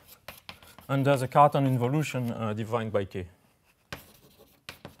under the Cartan involution defined by K.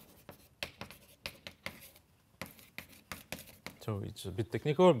 So it's a bit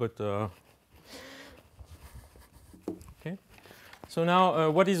technical, but okay. So now,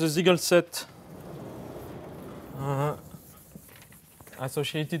 what is the Siegel set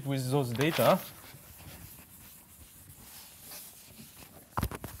associated with those data?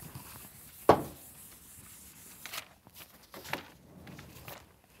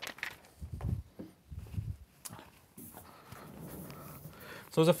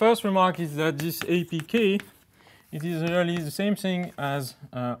 So the first remark is that this APK, it is really the same thing as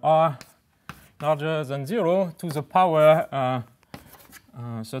R larger than 0 to the power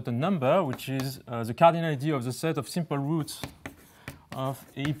certain number, which is the cardinality of the set of simple roots of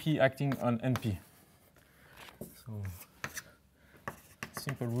AP acting on NP. So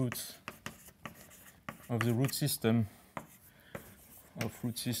simple roots of the root system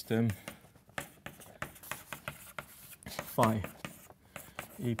phi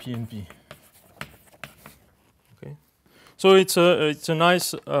APNP. Okay, so it's a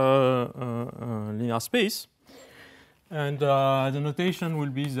nice linear space, and the notation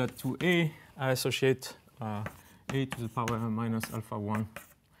will be that to A I associate A to the power minus alpha 1,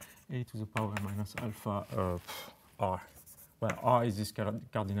 A to the power minus alpha R, where R is this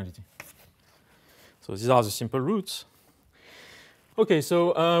cardinality. So these are the simple roots. Okay,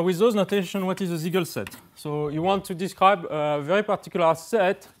 so with those notation, what is a Siegel set? So you want to describe a very particular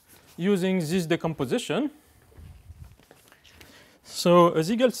set using this decomposition. So a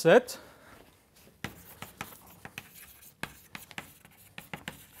Siegel set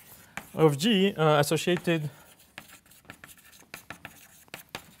of G associated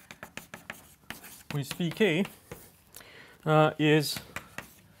with Pk is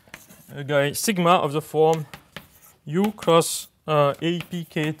a guy sigma of the form U cross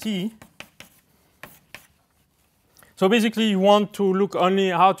APKT. So basically, you want to look only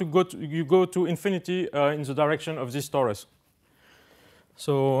how to go to, you go to infinity in the direction of this torus.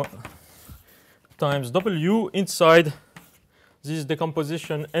 So times W inside this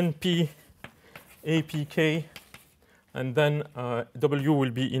decomposition NP APK, and then W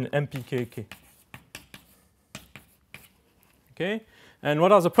will be in MPKK. Okay, and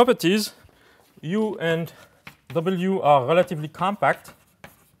what are the properties? U and W are relatively compact.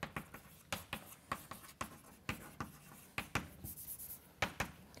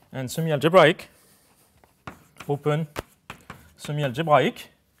 And semi-algebraic, open semi-algebraic.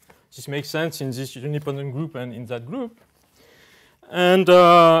 This makes sense in this unipondent group and in that group. And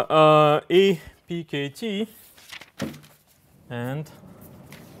APKT and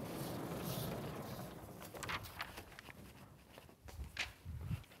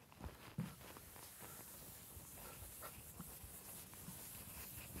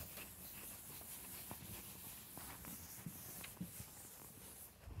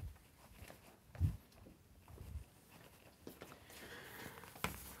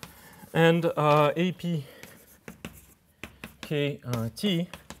APKT.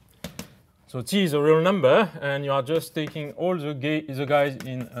 So T is a real number, and you are just taking all the guys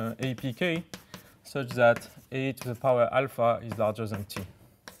in APK such that A to the power alpha is larger than T.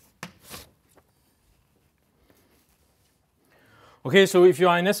 Okay, so if you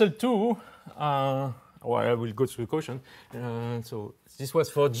are in SL2, well, I will go through the quotient. So this was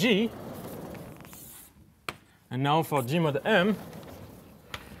for G, and now for G mod M.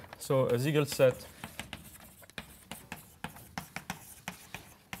 So a Siegel set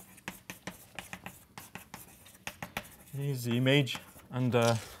is the image, and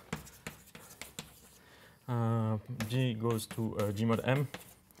G goes to G mod M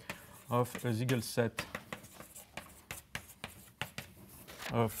of a Siegel set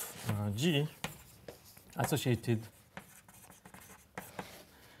of G associated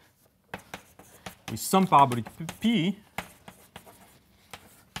with some parabolic P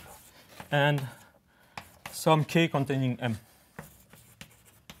and some K containing M.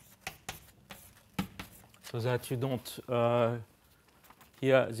 so that you don't,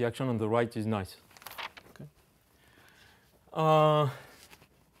 here the action on the right is nice. Okay.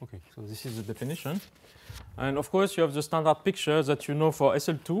 Okay, so this is the definition. And of course, you have the standard picture that you know for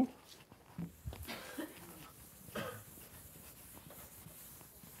SL2.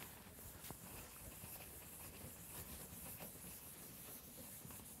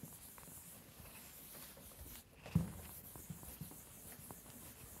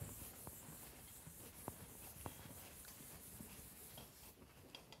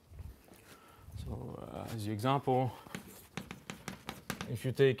 As the example, if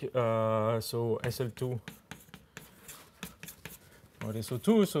you take so SL2 or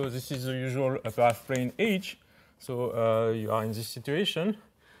SO2, so this is the usual upper half plane H. So you are in this situation.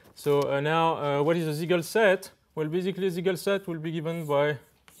 So now, what is a Siegel set? Well, basically, a Siegel set will be given by,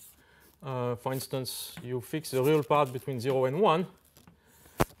 for instance, you fix the real part between 0 and 1,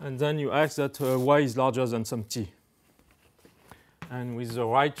 and then you ask that y is larger than some t. And with the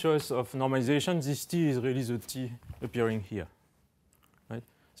right choice of normalization, this t is really the t appearing here. Right?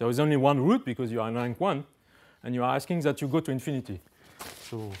 There is only one root because you are in rank 1, and you are asking that you go to infinity.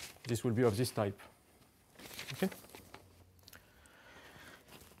 So this will be of this type. Okay.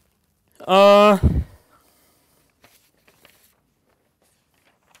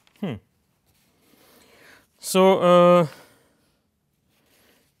 So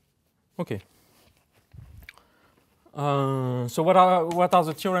okay. So what are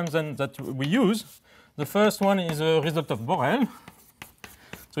the theorems then that we use? The first one is a result of Borel.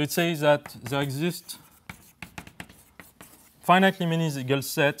 So it says that there exist finitely many Siegel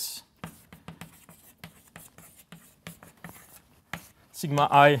sets sigma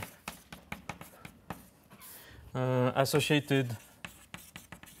I associated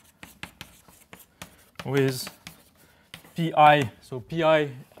with pi. So pi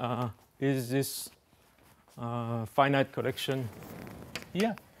is this finite collection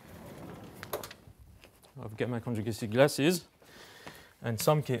here of gamma conjugacy classes and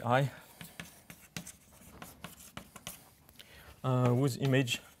some ki whose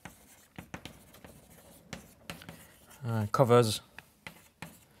image covers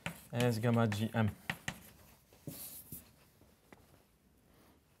as gamma gm.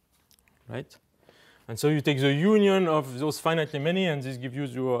 Right? And so you take the union of those finitely many, and this gives you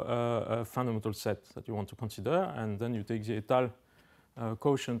your fundamental set that you want to consider, and then you take the étale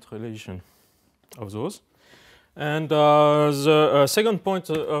quotient relation of those. And the second point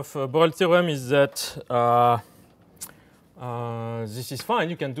of Borel theorem is that this is fine.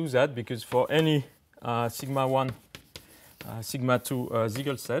 You can do that because for any sigma 1, sigma 2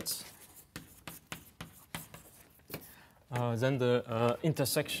 Siegel sets, then the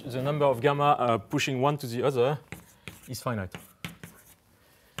intersection, the number of gamma pushing one to the other is finite.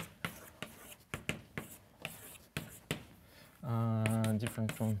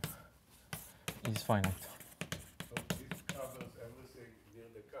 Different from is finite. So this covers everything near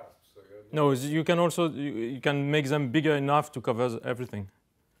the cusp. So no, you can also you can make them bigger enough to cover everything.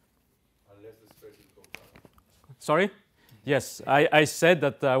 Unless the space is compact. Sorry? Yes, I said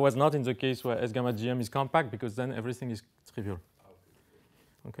that I was not in the case where S gamma GM is compact because then everything is trivial.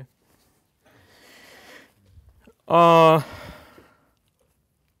 Okay.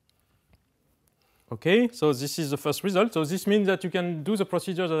 Okay, so this is the first result. So this means that you can do the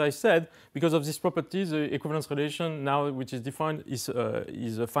procedure that I said because of this property. The equivalence relation now, which is defined, is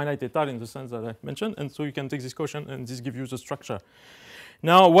a finite étale in the sense that I mentioned, and so you can take this quotient and this gives you the structure.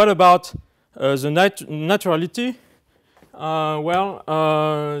 Now, what about the naturality?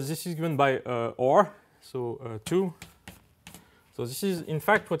 This is given by OR, so 2. So this is, in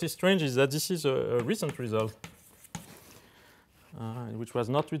fact, what is strange is that this is a recent result, which was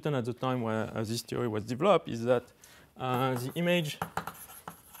not written at the time where this theory was developed, is that the image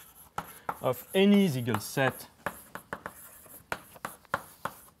of any Siegel set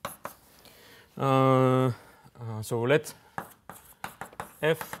so let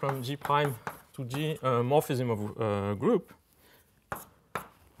F from G prime to G morphism of group,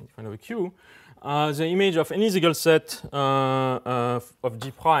 define of a Q, the image of any Siegel set of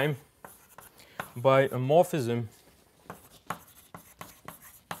G prime by a morphism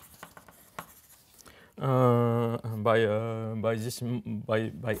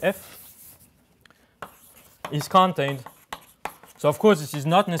by F is contained. So of course this is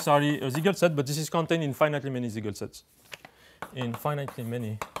not necessarily a Siegel set, but this is contained in finitely many Siegel sets. In finitely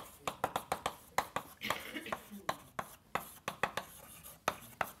many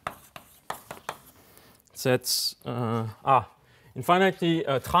sets infinitely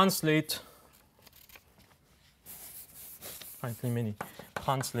translate finitely many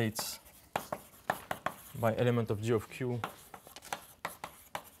translates by element of G of Q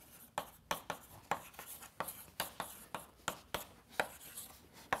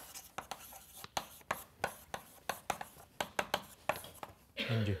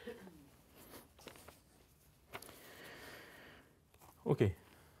in G. Okay.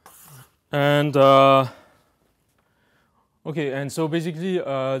 And okay, and so basically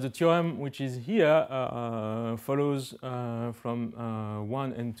the theorem which is here follows from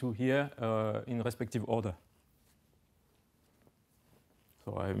 1 and 2 here in respective order.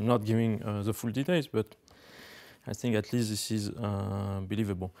 So I'm not giving the full details, but I think at least this is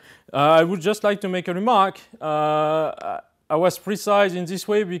believable. I would just like to make a remark. I was precise in this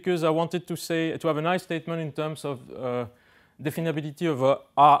way because I wanted to have a nice statement in terms of definability of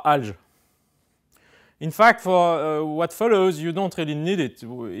R-alge. In fact, for what follows, you don't really need it.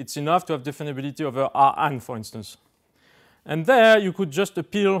 It's enough to have definability over Rn, for instance. And there, you could just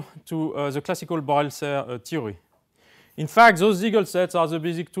appeal to the classical Borel-Serre theory. In fact, those Siegel sets are the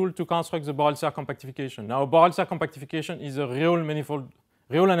basic tool to construct the Borel-Serre compactification. Now, Borel-Serre compactification is a real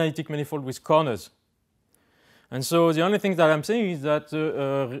analytic manifold with corners. And so the only thing that I'm saying is that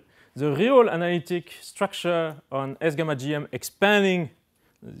the real analytic structure on S gamma GM expanding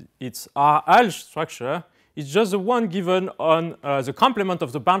its R-alge structure is just the one given on the complement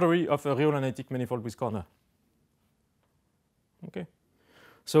of the boundary of a real analytic manifold with corner. Okay.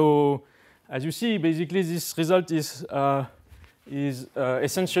 So as you see, basically this result is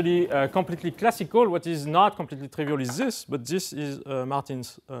essentially completely classical. What is not completely trivial is this, but this is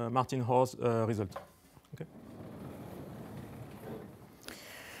Martin Hoare's result. Okay.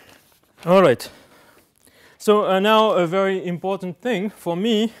 All right. So now a very important thing for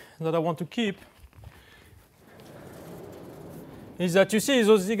me that I want to keep is that you see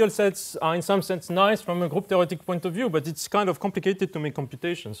those Siegel sets are in some sense nice from a group theoretic point of view, but it's kind of complicated to make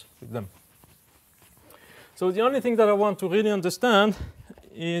computations with them. So the only thing that I want to really understand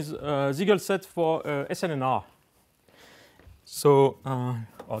is Siegel set for SL and R. So,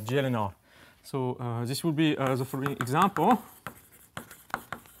 or GL and R. So this will be the following example.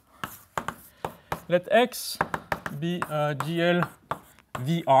 Let X be GL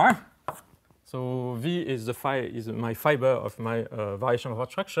VR. So V is my fiber of my variation of our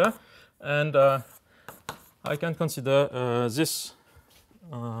structure, and I can consider this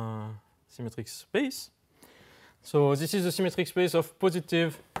symmetric space. So this is a symmetric space of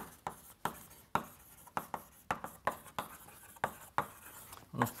positive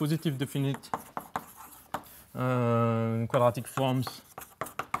definite quadratic forms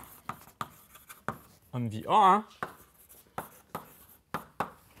on VR.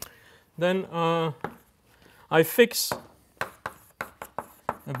 Then I fix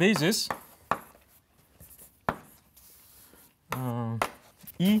a basis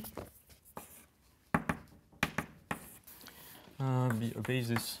E be a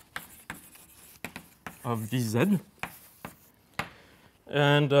basis of dz,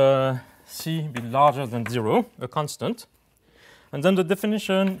 and C be larger than 0, a constant. And then the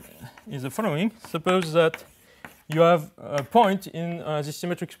definition is the following. Suppose that you have a point in this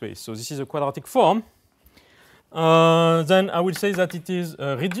symmetric space. So this is a quadratic form. Then I will say that it is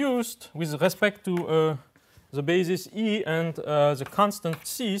reduced with respect to the basis E and the constant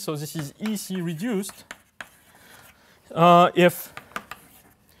C. So this is EC reduced if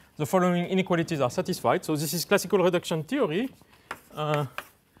the following inequalities are satisfied. So this is classical reduction theory.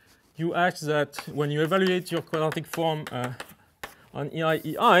 You ask that when you evaluate your quadratic form on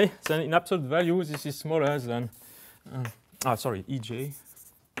EI, then in absolute value, this is smaller than, EJ,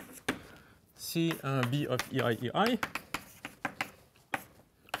 C B of EI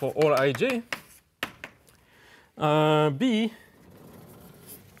for all IJ. B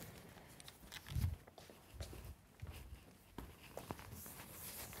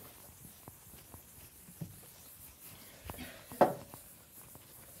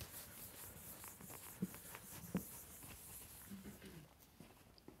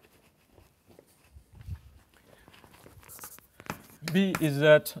B is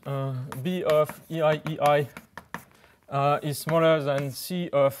that B of EI is smaller than C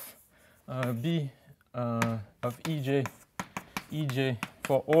of B of EJ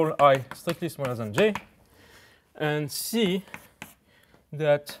for all I strictly smaller than J, and C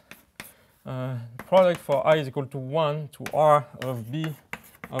that product for I is equal to 1 to R of B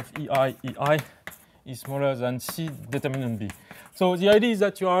of EI is smaller than C determinant B. So the idea is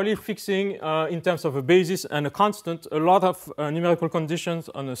that you are really fixing, in terms of a basis and a constant, a lot of numerical conditions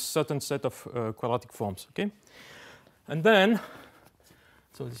on a certain set of quadratic forms. Okay, and then,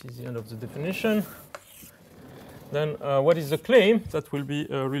 so this is the end of the definition. Then what is the claim that will be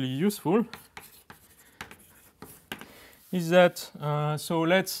really useful? is that, so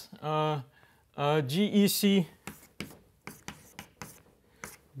let's GEC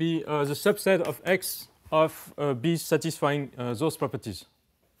be the subset of X of B satisfying those properties.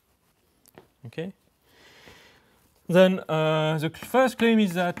 Okay. Then the first claim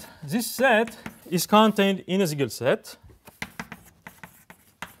is that this set is contained in a Siegel set.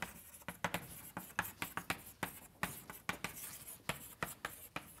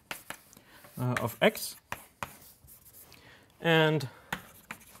 Of X, and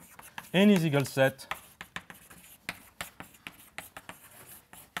any Siegel set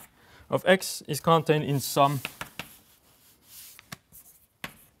of X is contained in some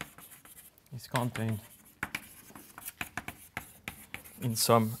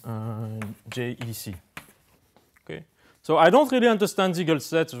JEC. Okay, so I don't really understand Siegel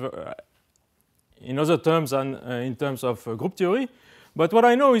sets in other terms than in terms of group theory. But what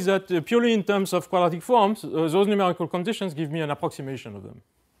I know is that purely in terms of quadratic forms, those numerical conditions give me an approximation of them.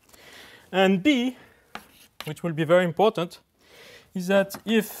 And B, which will be very important, is that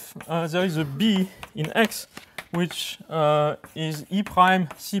if there is a B in X which is E prime,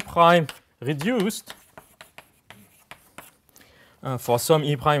 C prime reduced for some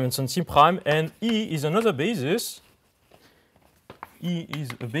E prime and some C prime, and E is another basis, E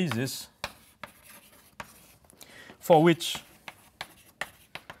is a basis for which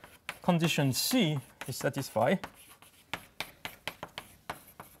condition C is satisfied,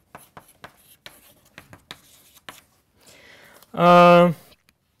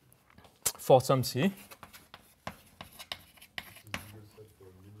 for some C.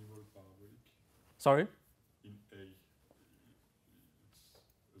 Sorry? In A, it's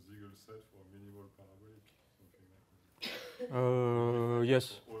a Siegel set for minimal parabolic, something like that.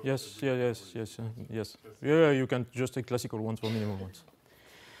 Yes. Yeah, you can just take classical ones for minimal ones.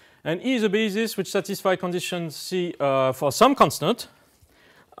 And E is a basis which satisfies condition C for some constant.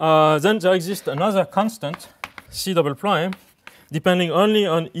 Then there exists another constant, C double prime, depending only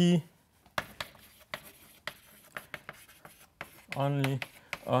on E,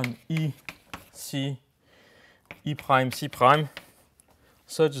 C, E prime, C prime,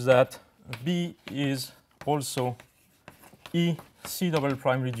 such that B is also E, C double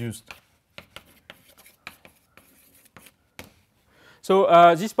prime reduced. So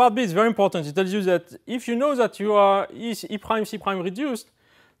this part B is very important. It tells you that if you know that you are E prime, C prime reduced,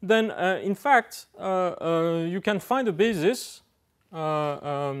 then in fact you can find a basis.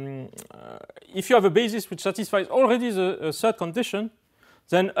 If you have a basis which satisfies already the third condition,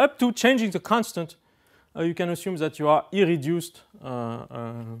 then up to changing the constant, you can assume that you are E reduced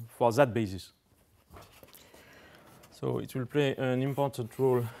for that basis. So it will play an important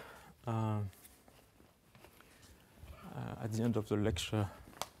role at the end of the lecture.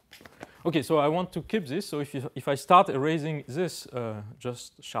 Okay, so I want to keep this. So if I start erasing this,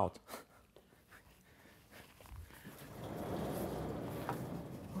 just shout.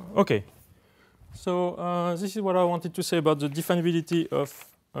 Okay, so this is what I wanted to say about the definability of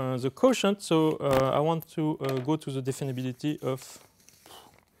the quotient. So I want to go to the definability of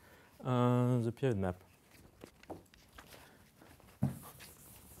the period map.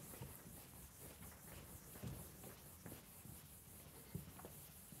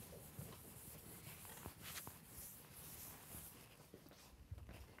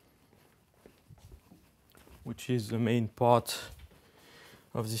 Which is the main part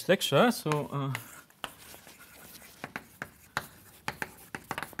of this lecture. So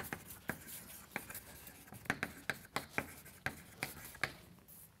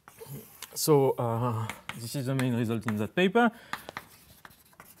this is the main result in that paper.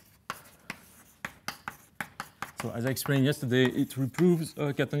 So as I explained yesterday, it reproves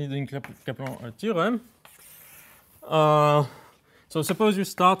Catanide-Kaplan theorem. So suppose you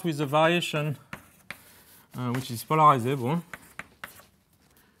start with the variation which is polarizable,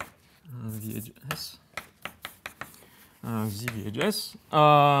 VHS, ZVHS,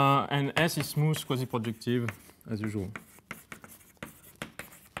 and S is smooth quasi-projective as usual.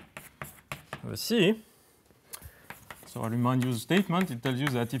 Let's see. So I'll remind you the statement. It tells you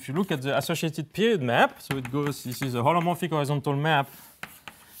that if you look at the associated period map, so it goes, this is a holomorphic horizontal map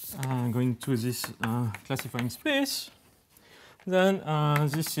going to this classifying space, then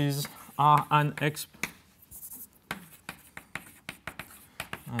this is R and X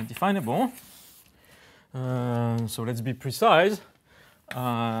definable. So let's be precise.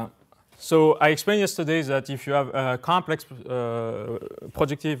 So I explained yesterday that if you have complex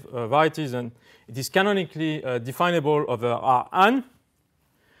projective varieties, then it is canonically definable over Rn,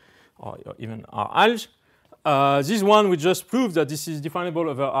 or even R alg. This one we just proved that this is definable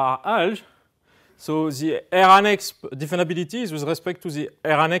over R alg. So the R-annex definability is with respect to the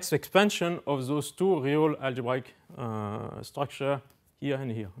R-annex expansion of those two real algebraic structure here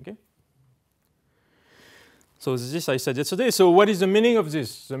and here. Okay. So this I said yesterday. So what is the meaning of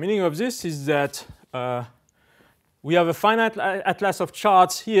this? The meaning of this is that we have a finite atlas of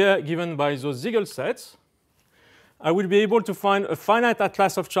charts here given by those Siegel sets. I will be able to find a finite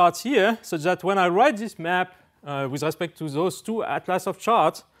atlas of charts here such that when I write this map with respect to those two atlas of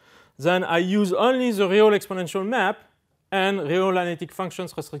charts, then I use only the real exponential map and real analytic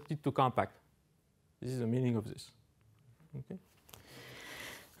functions restricted to compact. This is the meaning of this. Okay.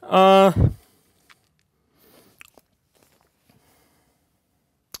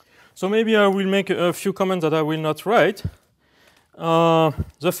 So maybe I will make a few comments that I will not write.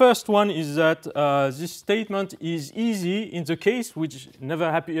 The first one is that this statement is easy in the case which never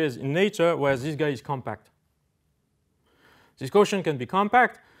appears in nature where this guy is compact. This quotient can be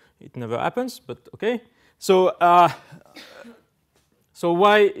compact. It never happens, but okay. So, so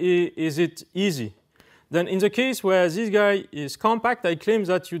why is it easy? Then in the case where this guy is compact, I claim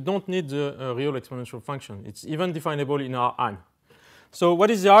that you don't need the real exponential function. It's even definable in Rn. So what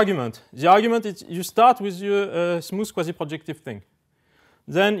is the argument? The argument is you start with your smooth quasi-projective thing.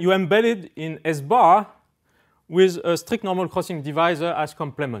 Then you embed it in S bar with a strict normal crossing divisor as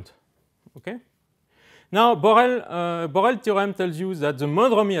complement. Okay? Now Borel theorem tells you that the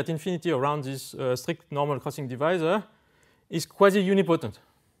monodromy at infinity around this strict normal crossing divisor is quasi-unipotent.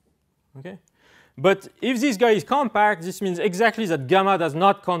 Okay? But if this guy is compact, this means exactly that gamma does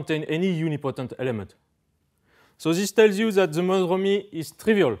not contain any unipotent element. So this tells you that the monodromy is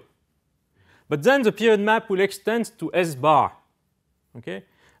trivial. But then the period map will extend to S bar. Okay?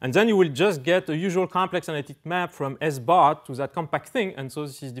 And then you will just get a usual complex analytic map from S bar to that compact thing, and so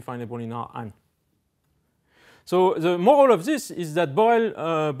this is definable in Rn. So the moral of this is that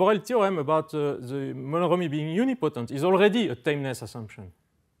Borel theorem about the monodromy being unipotent is already a tameness assumption.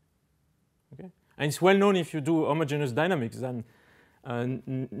 Okay? And it's well known if you do homogeneous dynamics, then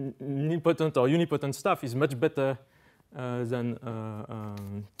nipotent or unipotent stuff is much better than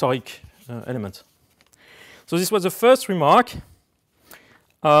toric elements. So this was the first remark.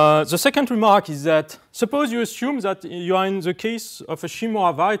 The second remark is that suppose you assume that you are in the case of a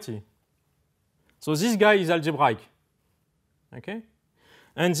Shimura variety. So this guy is algebraic. Okay?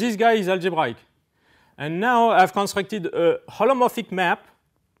 And this guy is algebraic. And now I've constructed a holomorphic map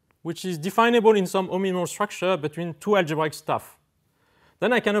which is definable in some omnimal structure between two algebraic stuff.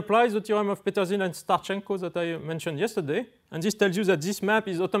 Then I can apply the theorem of Peterzine and Starchenko that I mentioned yesterday, and this tells you that this map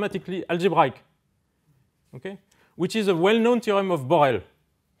is automatically algebraic, okay? Which is a well-known theorem of Borel.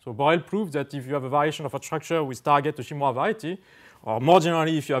 So Borel proves that if you have a variation of a structure with target a Shimura variety, or more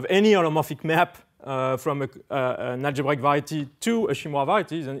generally, if you have any holomorphic map from an algebraic variety to a Shimura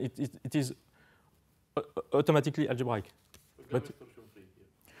variety, then it is automatically algebraic. But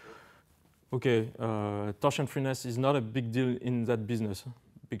okay, torsion freeness is not a big deal in that business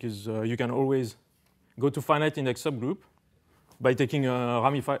because you can always go to finite index subgroup by taking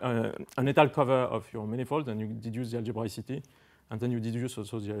an étal cover of your manifold, and you deduce the algebraicity, and then you deduce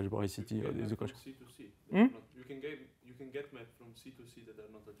also the algebraicity of the quotient. C to C. Hmm? You can get math from C to C that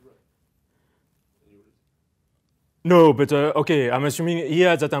are not algebraic. No, but okay, I'm assuming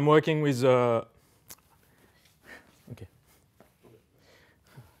here that I'm working with. Okay.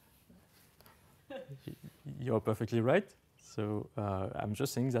 You're perfectly right. So I'm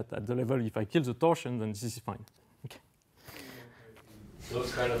just saying that at the level, if I kill the torsion, then this is fine. Okay.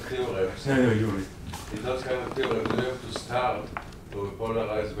 Those kind of theorems. No, you're right. In those kind of theorems, do you have to start with a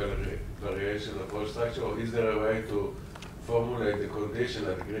polarized variation of whole structure, or is there a way to formulate the condition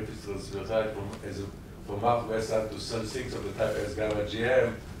that the Griffiths transversal from Mark Wesson to some things of the type S gamma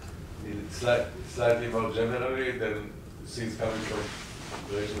GM, slightly more generally than things coming from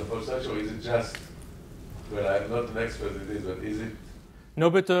variation of whole structure, or is it just? Well, I'm not an expert in this, but is it? No,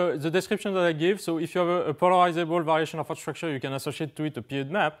 but the description that I give, so if you have a polarizable variation of a structure, you can associate to it a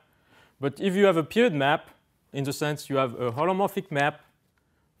period map. But if you have a period map, in the sense you have a holomorphic map,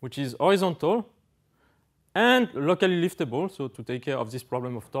 which is horizontal and locally liftable, so to take care of this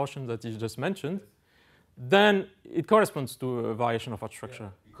problem of torsion that you just mentioned, then it corresponds to a variation of a structure.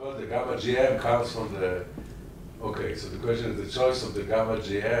 Yeah, because the gamma GM comes from the, okay, so the question is the choice of the gamma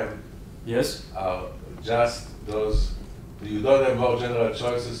GM. Yes. Are just those, you don't have more general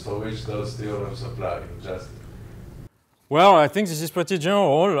choices for which those theorems apply, just. Well, I think this is pretty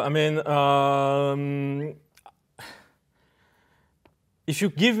general. I mean, if you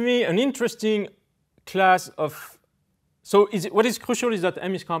give me an interesting class of, so what is crucial is that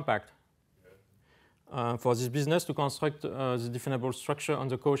M is compact for this business to construct the definable structure on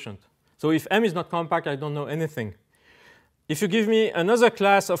the quotient. So if M is not compact, I don't know anything. If you give me another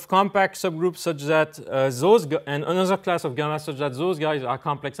class of compact subgroups such that and another class of gamma such that those guys are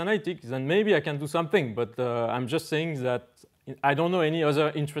complex analytic, then maybe I can do something. But I'm just saying that I don't know any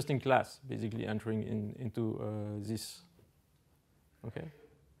other interesting class basically entering into this. Okay.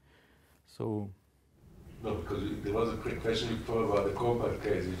 So. No, because there was a quick question before about the compact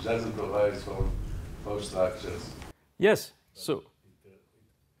case, which doesn't arise from Hodge structures. Yes. So.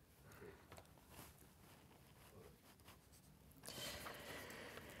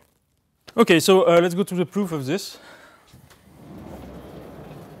 Okay, so let's go to the proof of this.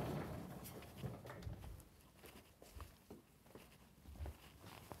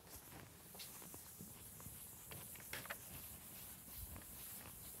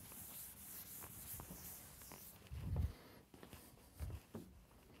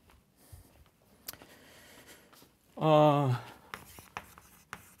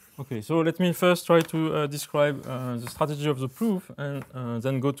 Okay, so let me first try to describe the strategy of the proof and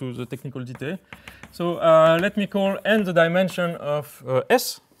then go to the technical detail. So let me call n the dimension of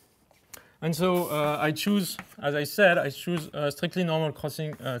S. And so I choose, as I said, I choose strictly normal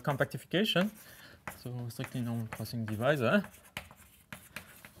crossing compactification. So strictly normal crossing divisor.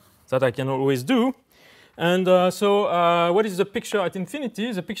 That I can always do. And so what is the picture at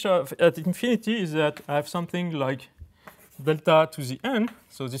infinity? The picture at infinity is that I have something like delta to the n.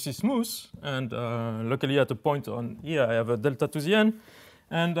 So this is smooth. And luckily at a point on here, I have a delta to the n.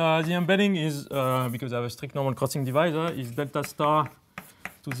 And the embedding is, because I have a strict normal crossing divisor, is delta star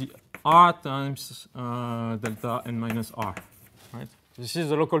to the r times delta n minus r. Right? This is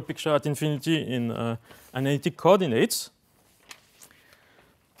the local picture at infinity in analytic coordinates.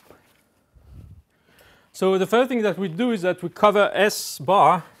 So the first thing that we do is that we cover S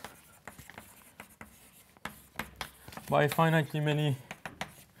bar by finitely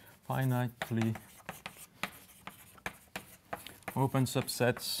open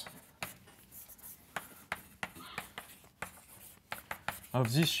subsets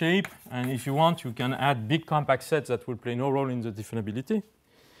of this shape. And if you want, you can add big compact sets that will play no role in the definability.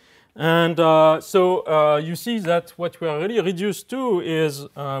 And so you see that what we are really reduced to is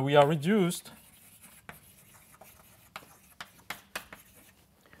we are reduced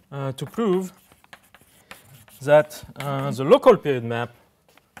to prove that the local period map,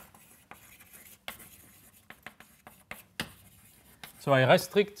 so I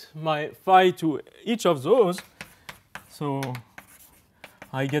restrict my phi to each of those. So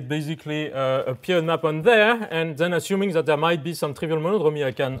I get basically a period map on there, and then assuming that there might be some trivial monodromy,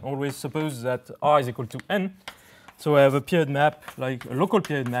 I can always suppose that R is equal to n. So I have a period map, like a local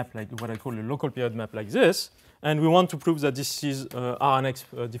period map, like what I call a local period map like this. And we want to prove that this is R and X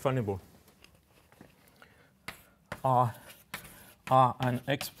definable. R and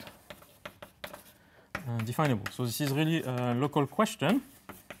X definable. So this is really a local question.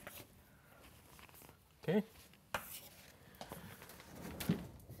 Okay.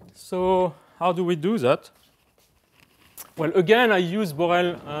 So how do we do that? Well, again, I use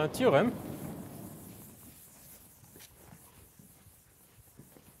Borel theorem.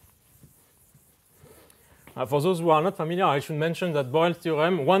 For those who are not familiar, I should mention that Borel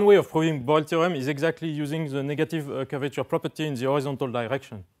theorem, one way of proving Borel theorem is exactly using the negative curvature property in the horizontal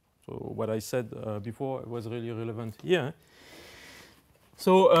direction. So what I said before was really relevant here.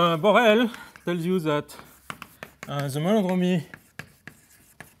 So Borel tells you that the monodromy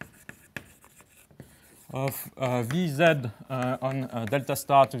of Vz on delta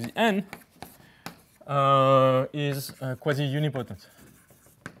star to the n is quasi-unipotent.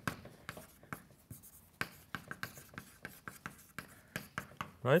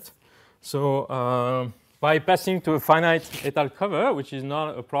 Right? So by passing to a finite étale cover, which is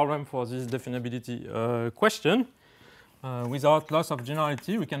not a problem for this definability question, without loss of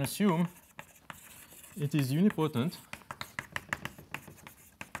generality, we can assume it is unipotent.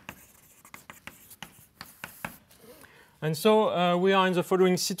 And so we are in the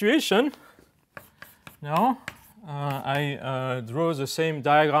following situation. Now I draw the same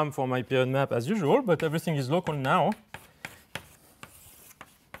diagram for my period map as usual, but everything is local now.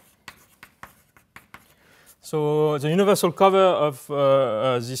 So the universal cover of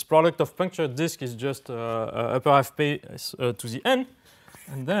this product of punctured disk is just upper half space to the n.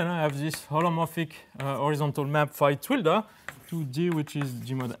 And then I have this holomorphic horizontal map phi tilde to D, which is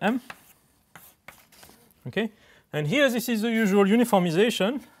G mod M. Okay. And here this is the usual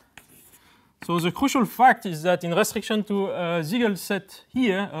uniformization. So the crucial fact is that in restriction to Siegel set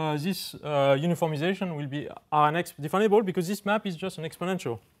here, this uniformization will be R and X definable because this map is just an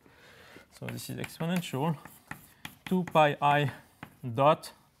exponential. So this is exponential 2 pi I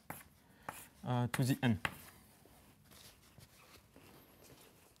dot to the n.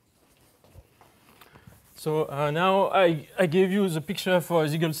 So now I gave you the picture for a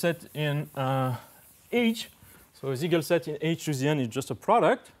Siegel set in H. So a Siegel set in H to the n is just a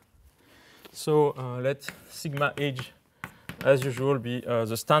product. So let sigma H, as usual, be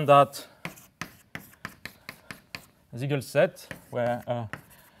the standard Siegel set where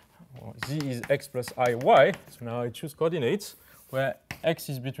z is x plus I y. So now I choose coordinates where x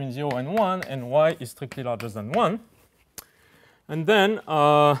is between 0 and 1 and y is strictly larger than 1. And then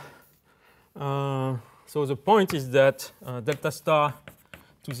so the point is that delta star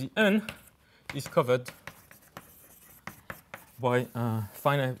to the n is covered by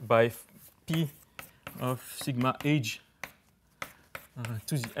by p of sigma H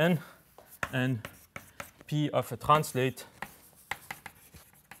to the n and p of a translate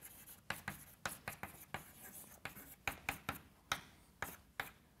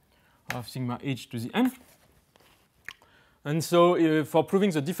of sigma H to the n. And so for proving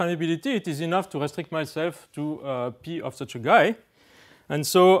the definability, it is enough to restrict myself to P of such a guy. And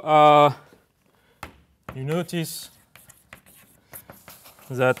so you notice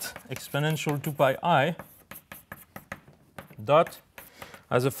that exponential 2 pi I dot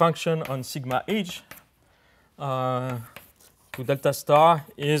as a function on sigma H to delta star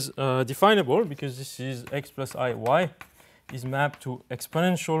is definable because this is x plus I y is mapped to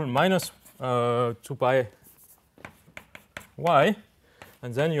exponential minus 2 pi y,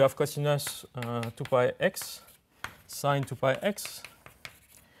 and then you have cosinus 2 pi x, sine 2 pi x.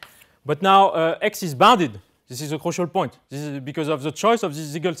 But now x is bounded. This is a crucial point. This is because of the choice of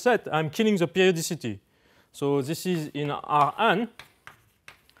this Siegel set, I'm killing the periodicity. So this is in Rn,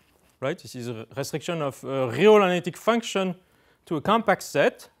 right? This is a restriction of a real analytic function to a compact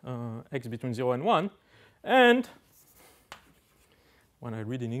set, x between 0 and 1, and when I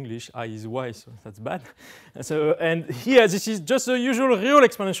read in English, I is y, so that's bad. So, and here, this is just the usual real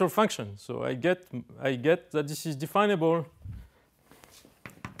exponential function. So I get that this is definable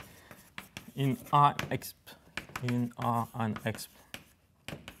in R and x.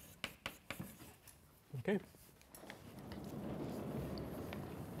 Okay.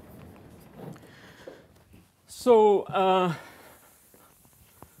 So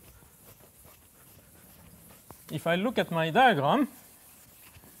if I look at my diagram,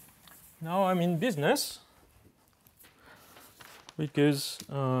 now I'm in business because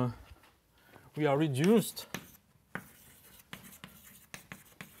we are reduced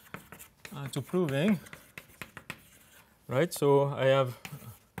to proving, right? So I have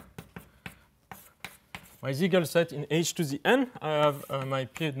my Siegel set in H to the n. I have my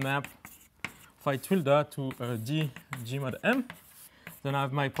period map phi tilde to d g mod m. Then I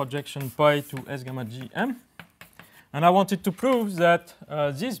have my projection pi to s gamma g m. And I wanted to prove that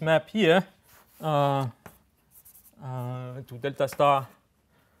this map here to delta star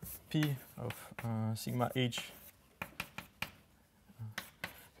p of sigma h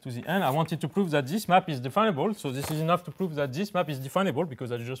to the n, I wanted to prove that this map is definable. So this is enough to prove that this map is definable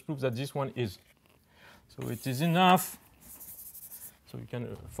because I just proved that this one is. So it is enough. So you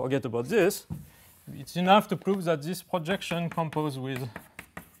can forget about this. It's enough to prove that this projection composed with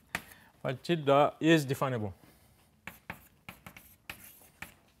phi tilde is definable.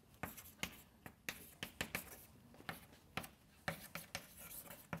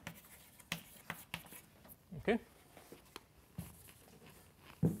 Okay.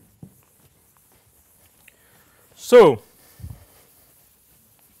 So,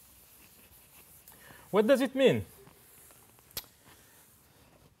 what does it mean?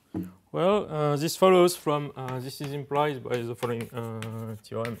 Well, this follows from, this is implied by the following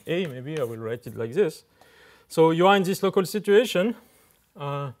theorem A, maybe I will write it like this. So you are in this local situation,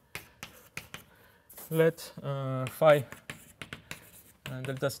 let phi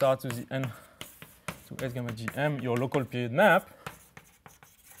delta star to the n to s gamma gm, your local period map.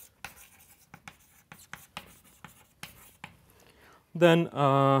 Then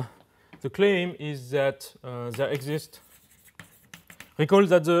the claim is that there exists. Recall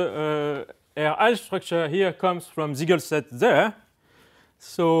that the RH structure here comes from Siegel set there.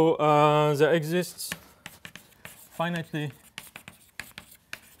 So there exists finitely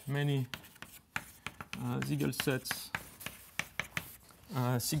many Siegel sets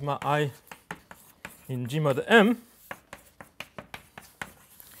sigma I in G mod M,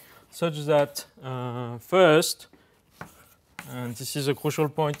 such that first, and this is a crucial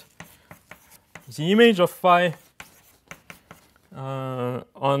point, the image of phi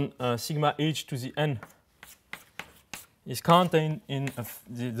on sigma h to the n is contained in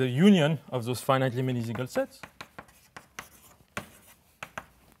the union of those finitely many Siegel sets.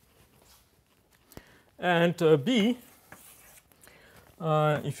 And B,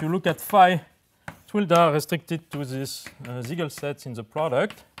 if you look at phi tilde restricted to this Siegel sets in the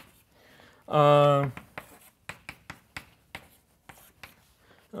product,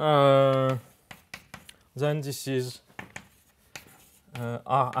 then this is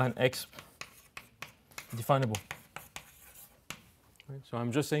R and X definable. Right? So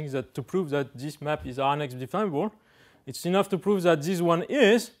I'm just saying that to prove that this map is R and X definable, it's enough to prove that this one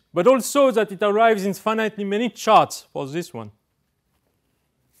is, but also that it arrives in finitely many charts for this one.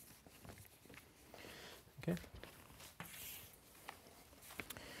 Okay.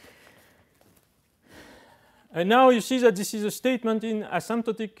 And now you see that this is a statement in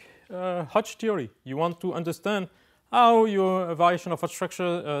asymptotic Hodge theory. You want to understand how your variation of Hodge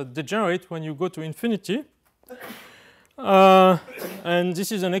structure degenerate when you go to infinity. And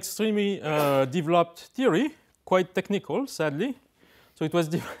this is an extremely developed theory, quite technical, sadly. So it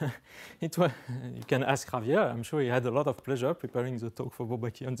was, you can ask Javier, I'm sure he had a lot of pleasure preparing the talk for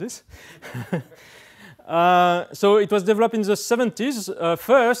Bourbaki on this. So it was developed in the 70s,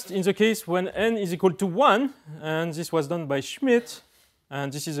 first in the case when n is equal to 1, and this was done by Schmidt,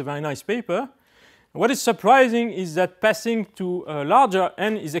 and this is a very nice paper. What is surprising is that passing to larger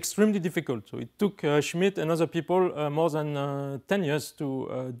n is extremely difficult. So it took Schmidt and other people more than 10 years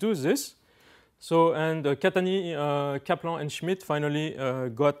to do this. So, and Catani, Kaplan, and Schmidt finally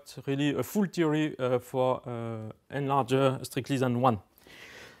got really a full theory for n larger strictly than 1.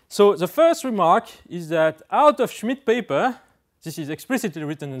 So the first remark is that out of Schmidt paper, this is explicitly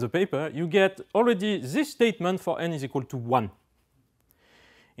written in the paper, you get already this statement for n is equal to 1.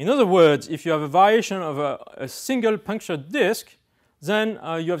 In other words, if you have a variation of a single punctured disk, then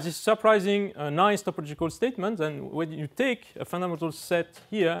you have this surprising nice topological statement. And when you take a fundamental set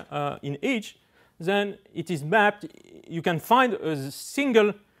here in H, then it is mapped. You can find a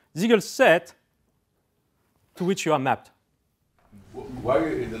single Siegel set to which you are mapped. Why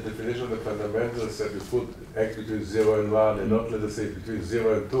in the definition of the fundamental set you put x between 0 and 1 and not, let us say, between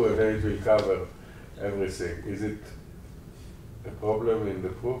 0 and 2, and then it will cover everything? Is it a problem in the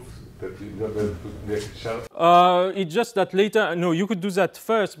proof that you not going to put next chart? It's just that later, no, you could do that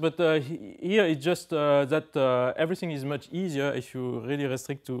first, but here it's just that everything is much easier if you really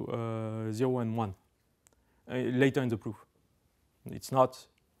restrict to 0 and 1 later in the proof. It's not.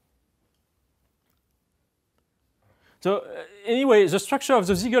 So anyway, the structure of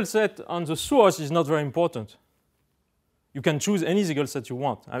the Siegel set on the source is not very important. You can choose any Siegel set you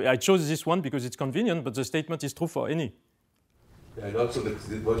want. I chose this one because it's convenient, but the statement is true for any. Yeah, and also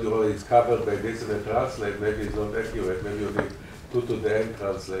what you wrote is covered by this and then translate, maybe it's not accurate. Maybe you need 2 to the n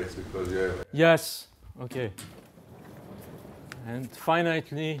translates because you have... Yes, okay. And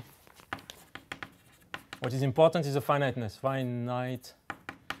finitely, what is important is the finiteness. Finite,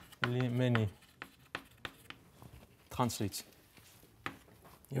 many translates.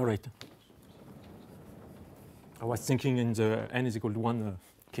 You're right. I was thinking in the n is equal to 1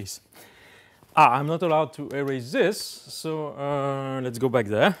 case. I'm not allowed to erase this, so let's go back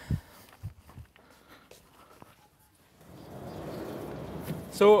there.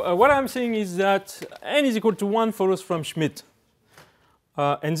 So what I'm saying is that n is equal to 1 follows from Schmidt.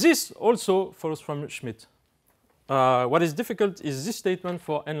 And this also follows from Schmidt. What is difficult is this statement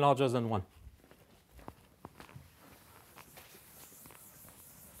for n larger than 1.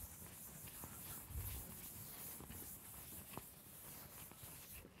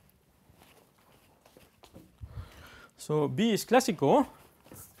 So B is classical,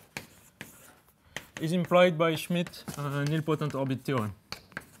 is implied by Schmidt nilpotent orbit theorem.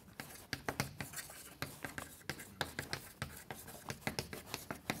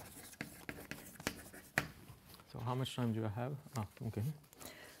 So how much time do I have? Okay.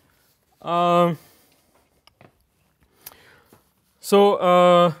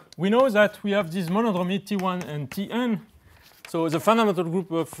 So we know that we have this monodromy T1 and Tn. So the fundamental group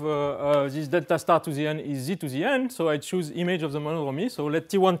of this delta star to the n is z to the n. So I choose image of the monodromy. So let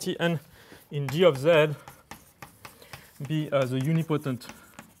T1 Tn in G of Z be the unipotent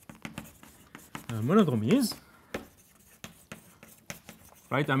monodromies.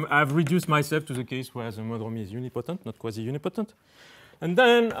 Right? I've reduced myself to the case where the monodromy is unipotent, not quasi-unipotent. And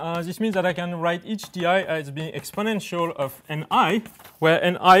then this means that I can write each Ti as being exponential of Ni, where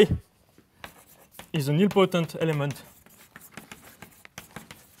Ni is a nilpotent element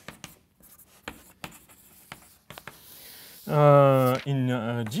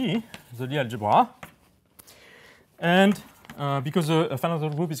in G, the Lie algebra. And because the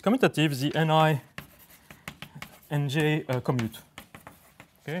fundamental group is commutative, the Ni and J commute.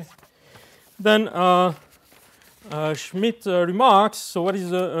 Okay. Then Schmidt remarks. So what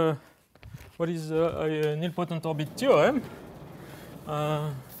is what is a nilpotent orbit theorem.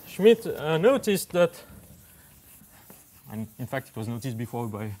 Schmidt noticed that, and in fact it was noticed before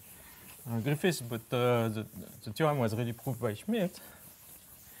by Griffiths, but the theorem was really proved by Schmidt,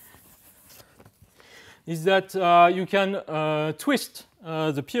 is that you can twist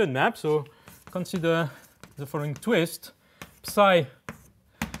the period map. So consider the following twist, psi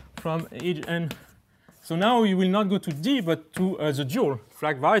from age n. So now we will not go to D, but to the dual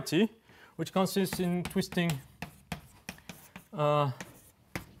flag variety, which consists in twisting or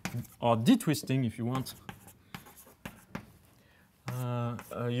detwisting, if you want,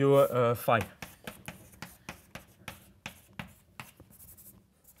 your phi.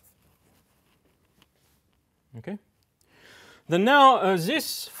 Okay. Then now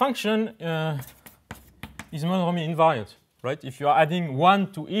this function is Monroe invariant, right? If you are adding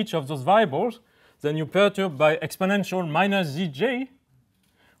 1 to each of those variables, then you perturb by exponential minus zj,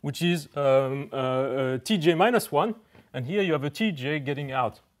 which is tj minus 1, and here you have a tj getting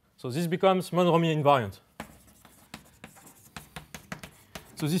out. So this becomes Monroe invariant.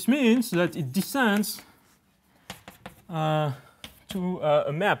 So this means that it descends to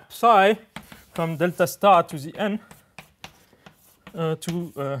a map psi from delta star to the n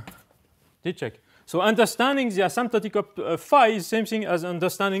to d-check. So understanding the asymptotic of phi is the same thing as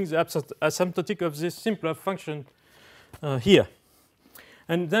understanding the asymptotic of this simpler function here.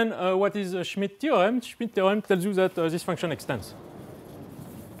 And then what is the Schmidt theorem? Schmidt theorem tells you that this function extends.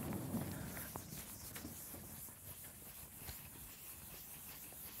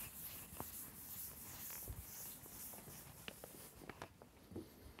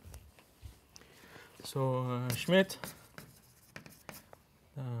 So Schmidt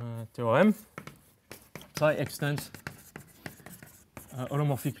theorem, psi extends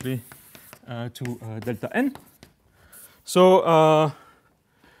holomorphically to delta n. So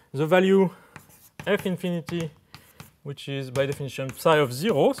the value f infinity, which is by definition psi of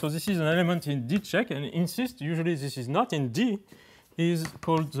 0, so this is an element in D-check, and insist usually this is not in D, is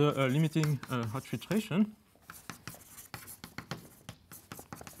called the limiting Hodge filtration.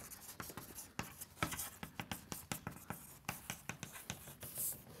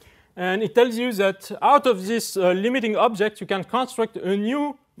 And it tells you that out of this limiting object, you can construct a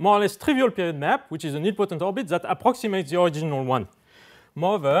new, more or less trivial period map, which is a nilpotent orbit that approximates the original one.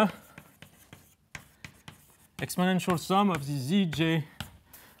 Moreover, exponential sum of the zj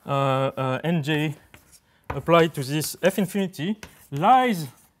nj applied to this f infinity lies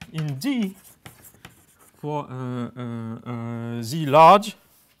in D for z large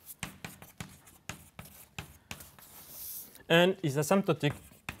and is asymptotic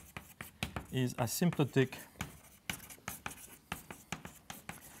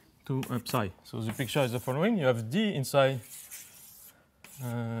to psi. So the picture is the following. You have D inside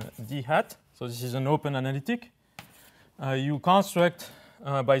D hat. So this is an open analytic. You construct,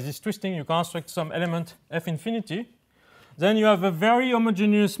 by this twisting, you construct some element f infinity. Then you have a very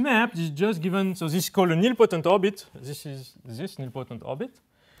homogeneous map. This is just given, so this is called a nilpotent orbit. This is this nilpotent orbit.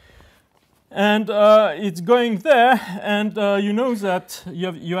 And it's going there, and you know that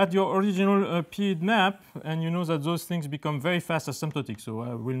you had your original period map, and you know that those things become very fast asymptotic. So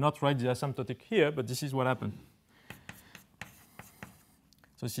I will not write the asymptotic here, but this is what happened.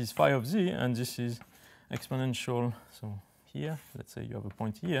 So this is phi of z, and this is exponential. So here, let's say you have a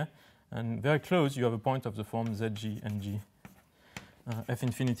point here, and very close you have a point of the form zg ng f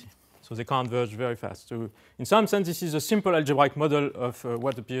infinity. So they converge very fast. So in some sense, this is a simple algebraic model of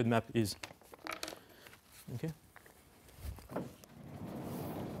what the period map is. Okay.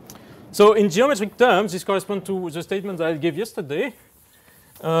 So in geometric terms, this corresponds to the statement that I gave yesterday,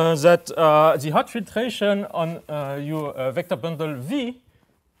 that the Hodge filtration on your vector bundle V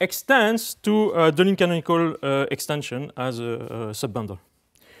extends to the Deligne canonical extension as a subbundle.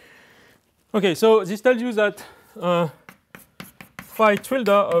 Okay, so this tells you that phi tilde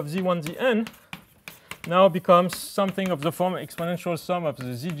of z1 zn now becomes something of the form exponential sum of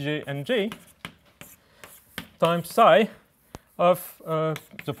the zj and j times psi of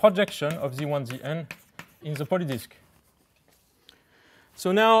the projection of z1 zn in the polydisk.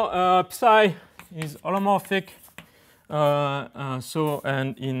 So now psi is holomorphic, so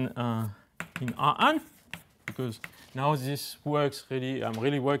and in Rn, because now this works really. I'm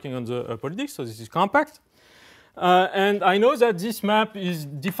really working on the polydisk, so this is compact, and I know that this map is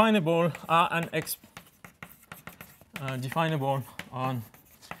definable Rn x, definable on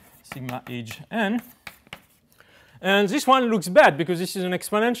sigma age n. And this one looks bad because this is an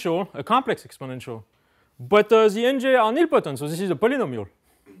exponential, a complex exponential. But the nj are nilpotent, so this is a polynomial.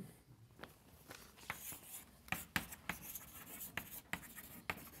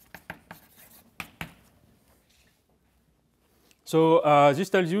 So this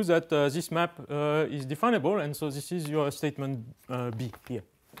tells you that this map is definable, and so this is your statement B here.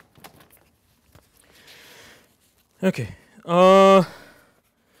 Okay. So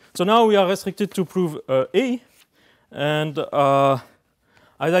now we are restricted to prove A, and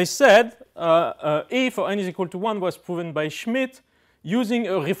as I said, A for n is equal to 1 was proven by Schmidt using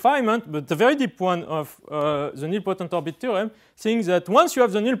a refinement, but a very deep one, of the nilpotent orbit theorem, saying that once you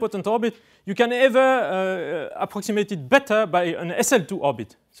have the nilpotent orbit, you can ever approximate it better by an SL2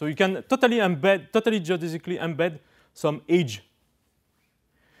 orbit. So you can totally geodesically embed some age.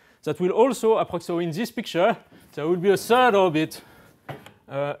 That will also approximate in this picture. There will be a third orbit,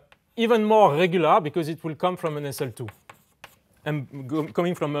 even more regular, because it will come from an SL2. And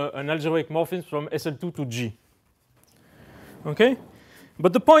coming from an algebraic morphism from SL2 to G. Okay?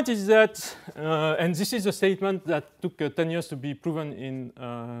 But the point is that, and this is a statement that took 10 years to be proven in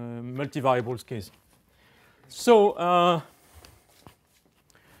multivariables case. So, all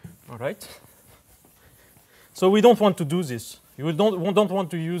right. So we don't want to do this. You don't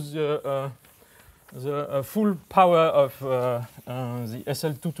want to use the full power of the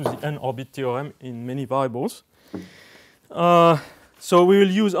SL2 to the n orbit theorem in many variables. So we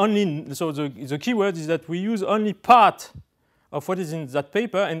will use only, so the keyword is that we use only part of what is in that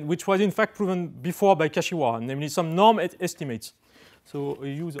paper, and which was in fact proven before by Kashiwara, namely some norm estimates. So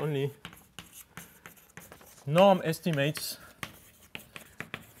we use only norm estimates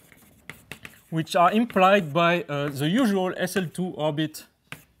which are implied by the usual SL2 orbit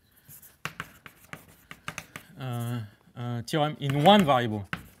theorem in one variable.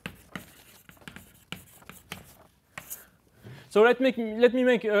 So let me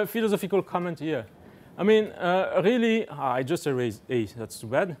make a philosophical comment here. I mean, really, I just erased A, that's too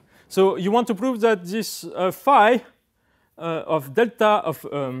bad. So you want to prove that this phi of delta of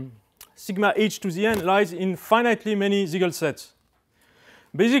sigma h to the n lies in finitely many Siegel sets.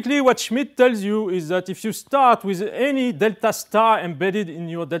 Basically, what Schmidt tells you is that if you start with any delta star embedded in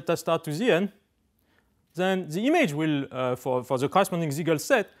your delta star to the n, then the image will, for the corresponding Siegel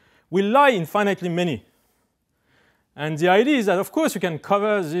set, will lie in finitely many. And the idea is that, of course, you can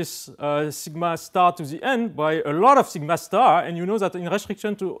cover this sigma star to the n by a lot of sigma star, and you know that in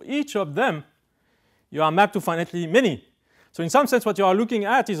restriction to each of them, you are mapped to finitely many. So in some sense, what you are looking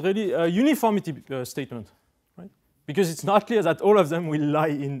at is really a uniformity statement, right? Because it's not clear that all of them will lie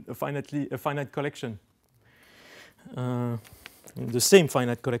in a finite collection, in the same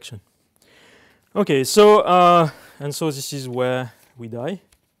finite collection. Okay, so and so this is where we die.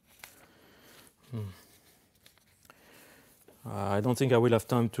 I don't think I will have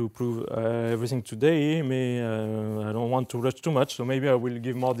time to prove everything today. I don't want to rush too much, so maybe I will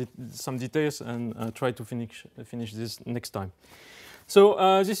give more some details and try to finish this next time. So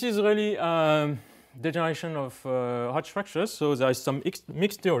this is really degeneration of Hodge structures. So there is some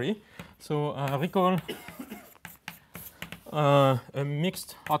mixed theory. So recall a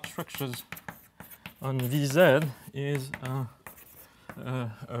mixed Hodge structures on VZ is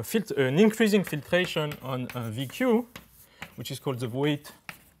an increasing filtration on VQ, which is called the weight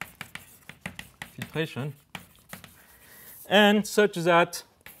filtration, and such that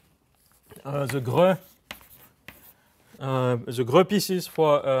the Grö pieces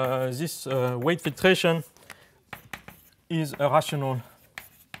for this weight filtration is a rational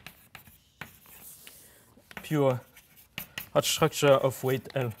pure Hodge structure of weight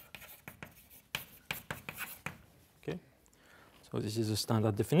L. Okay, so this is a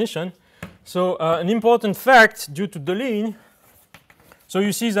standard definition. So an important fact due to Deligne, so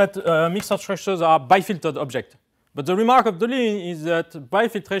you see that mixed Hodge structures are bifiltered objects. But the remark of Deligne is that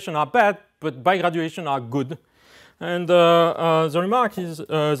bifiltration are bad, but bigraduation are good. And the remark is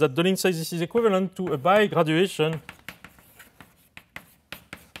that Deligne says this is equivalent to a bigraduation.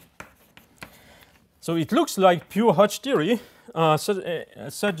 So it looks like pure Hodge theory,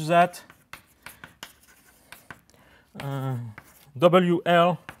 such that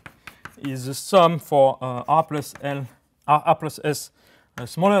WL is the sum for R plus S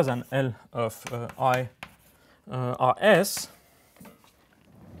smaller than L of RS.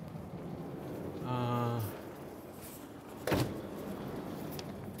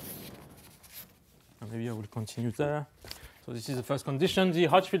 Maybe I will continue there. So this is the first condition, the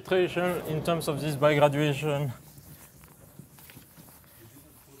Hodge filtration in terms of this bigraduation.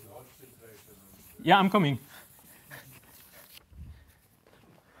 Yeah, I'm coming.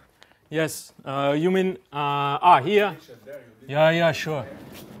 Yes, you mean here? Yeah, sure.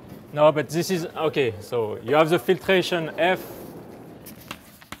 No, but this is okay. So you have the filtration F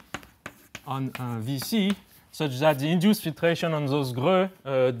on VC, such that the induced filtration on those Grö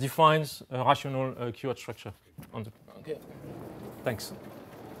defines a rational Q-Hodge structure. Okay. Thanks.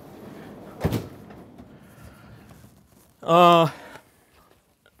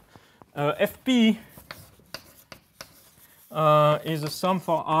 Fp is a sum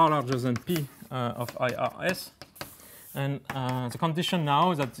for r larger than p of IRS. And the condition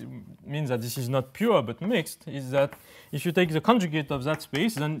now that means that this is not pure but mixed is that if you take the conjugate of that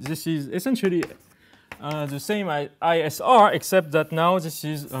space, then this is essentially the same ISR, except that now this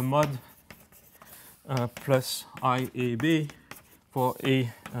is a mod plus IAB for A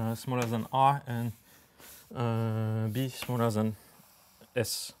smaller than R and B smaller than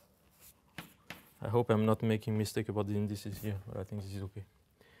S. I hope I'm not making mistake about the indices here, but I think this is okay.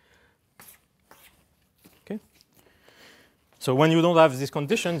 Okay. So when you don't have these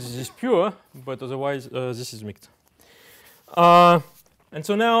conditions, this is pure, but otherwise this is mixed. And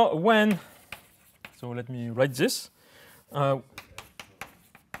so now when, so let me write this.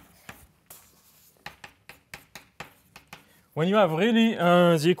 When you have really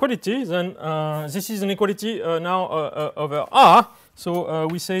the equality, then this is an equality now over R. So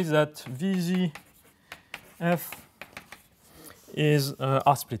we say that VZF is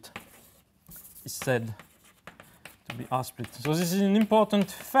R split. Is said to be R split. So this is an important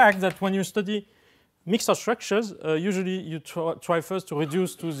fact that when you study mixed structures, usually you try first to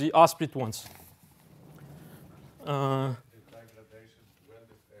reduce to the R split ones.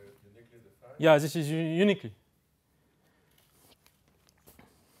 Yeah, this is uniquely.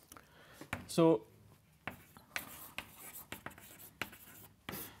 So,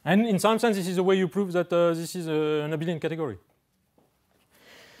 and in some sense, this is the way you prove that this is an abelian category.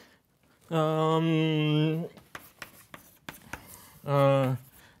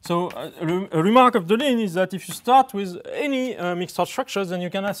 So a remark of Deligne is that if you start with any mixed structures, then you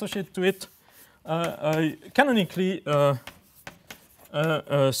can associate to it canonically a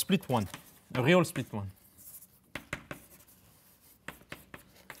split one, a real split one.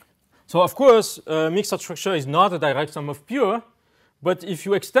 So of course, mixed structure is not a direct sum of pure, but if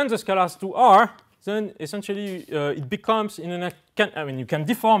you extend the scalars to R, then essentially it becomes you can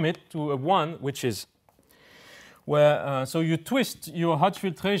deform it to a one, which is where so you twist your Hodge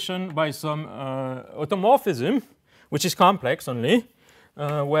filtration by some automorphism, which is complex only,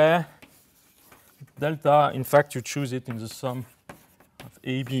 where delta, in fact, you choose it in the sum of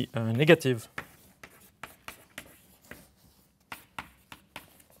AB negative.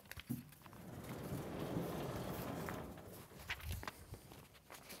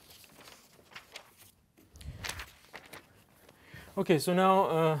 Okay, so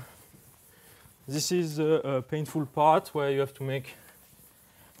now this is a painful part where you have to make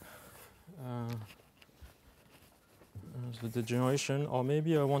the degeneration, or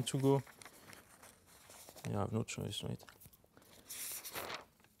maybe I want to go. Yeah, I have no choice, right?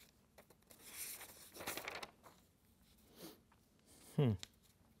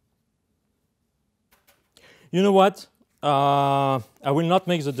 You know what? I will not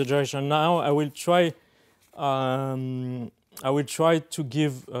make the degeneration now. I will try to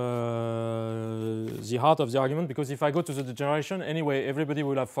give the heart of the argument, because if I go to the degeneration, anyway, everybody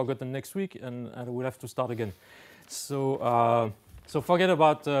will have forgotten next week, and I will have to start again. So, so forget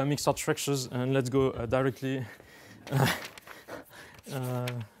about mixed structures, and let's go directly.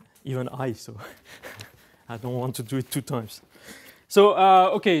 Even I, so I don't want to do it 2 times. So,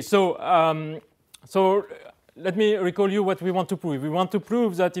 okay, so so let me recall you what we want to prove. We want to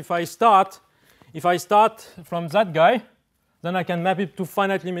prove that if I start from that guy, then I can map it to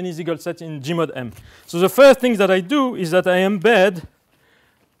finitely many Siegel sets in G mod M. So the first thing that I do is that I embed,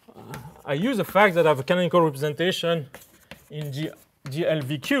 I use the fact that I have a canonical representation in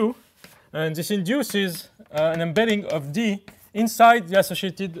GLVQ, and this induces an embedding of D inside the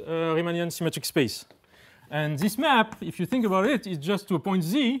associated Riemannian symmetric space. And this map, if you think about it, is just to a point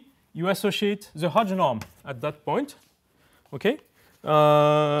Z, you associate the Hodge norm at that point. Okay?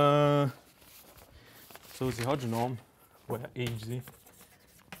 So the Hodge norm, where HZ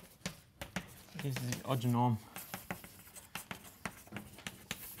is the Hodge norm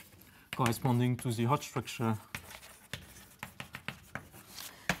corresponding to the Hodge structure,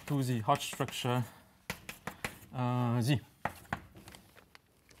 Z.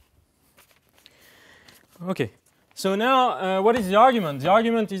 Okay, so now what is the argument? The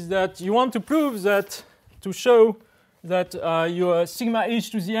argument is that you want to prove that, to show that your sigma h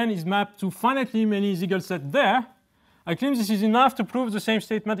to the n is mapped to finitely many Siegel sets there. I claim this is enough to prove the same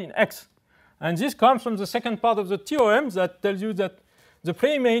statement in X. And this comes from the second part of the theorem that tells you that the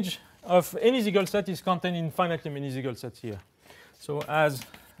preimage of any Siegel set is contained in finitely many Siegel sets here. So as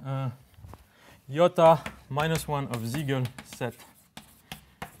iota -1 of Siegel set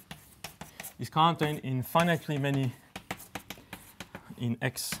is contained in finitely many in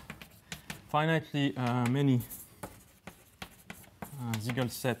X finitely many Siegel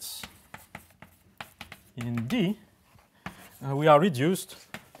sets in D, we are reduced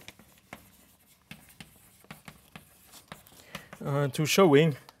to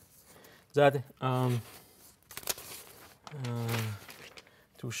showing that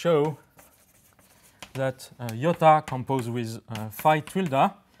iota composed with phi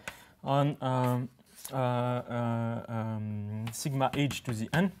tilde on sigma h to the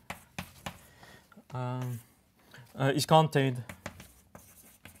n is contained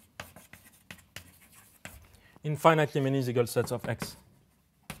in finitely many Siegel sets of X.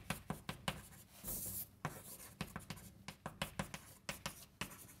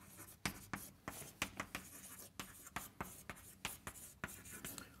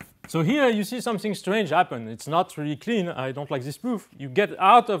 So here you see something strange happen. It's not really clean. I don't like this proof. You get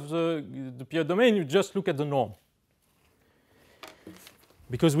out of the period domain, you just look at the norm.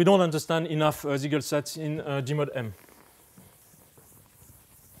 Because we don't understand enough Siegel sets in G mod M.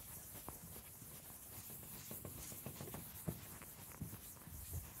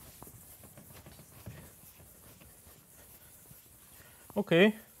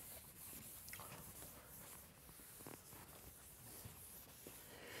 Okay.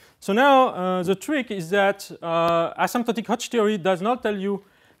 So now the trick is that asymptotic Hodge theory does not tell you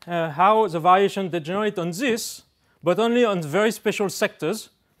how the variation degenerate on this, but only on very special sectors.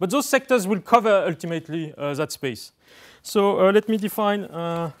 But those sectors will cover ultimately that space. So let me define,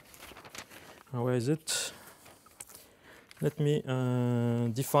 where is it? Let me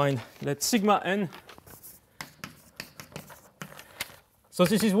define, let sigma n. So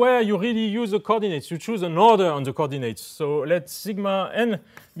this is where you really use the coordinates. You choose an order on the coordinates. So let sigma n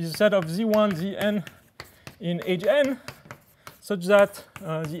be the set of z1, zn in Hn such that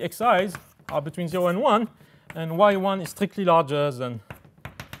the xi's are between 0 and 1, and y1 is strictly larger than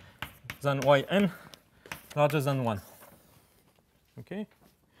yn, larger than 1. Okay.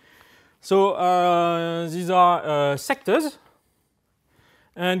 So these are sectors,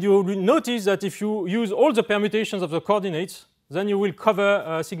 and you will notice that if you use all the permutations of the coordinates, then you will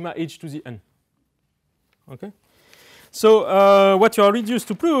cover sigma h to the n. Okay. So what you are reduced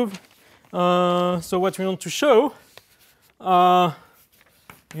to prove, so what we want to show, the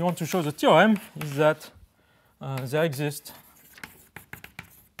theorem is that there exists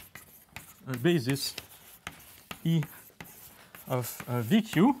a basis E of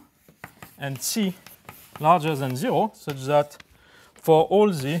VQ and C larger than 0, such that for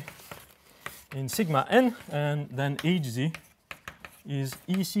all z in sigma n and then hz is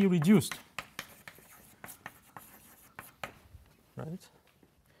EC reduced. Right.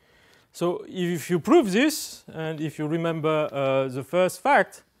 So if you prove this, and if you remember the first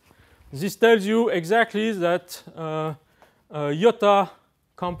fact, this tells you exactly that iota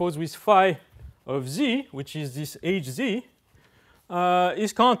composed with phi of z, which is this hz,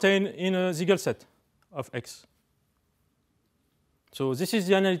 is contained in a Siegel set of X. So this is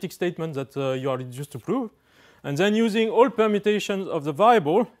the analytic statement that you are reduced to prove. And then using all permutations of the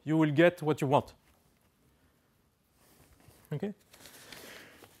variable, you will get what you want. Okay.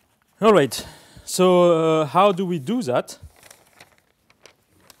 All right. So how do we do that?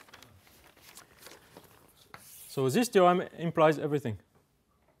 So this theorem implies everything.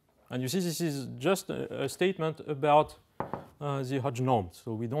 And you see this is just a statement about the Hodge norm.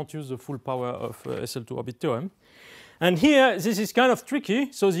 So we don't use the full power of SL2 orbit theorem. And here, this is kind of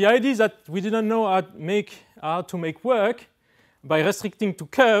tricky. So the idea is that we didn't know how to make work by restricting to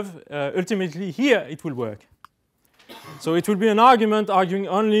curve. Ultimately, here it will work. So it will be an argument arguing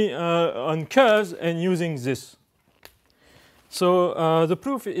only on curves and using this. So the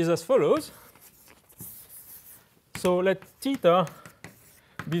proof is as follows. So let theta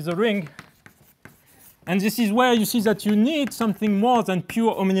be the ring. And this is where you see that you need something more than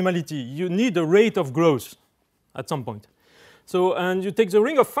pure omnimality. You need a rate of growth at some point. So, and you take the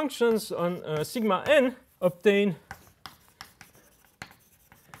ring of functions on sigma n obtained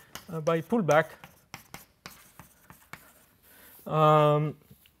by pullback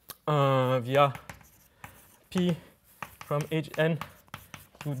via p from Hn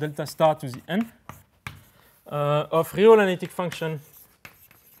to delta star to the n of real analytic functions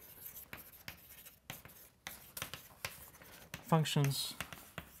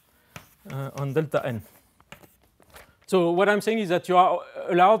on delta n. So what I'm saying is that you are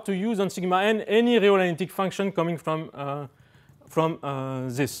allowed to use on sigma n any real analytic function coming from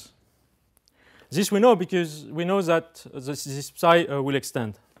this. This we know because we know that this psi will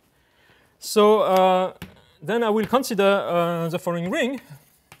extend. So then I will consider the following ring.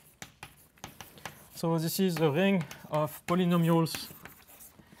 So this is a ring of polynomials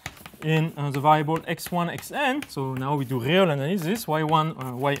in the variable x1, xn. So now we do real analysis, y1,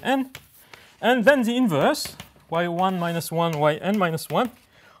 yn. And then the inverse, y1 minus 1, yn minus 1,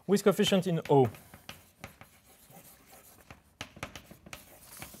 with coefficient in O.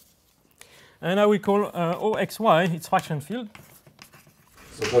 And now we call OXY its fraction field.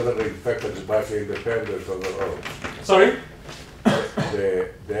 So it doesn't affect algebraically independent over O. Sorry?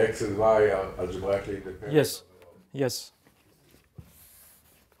 The x and y are algebraically independent. Yes. Yes.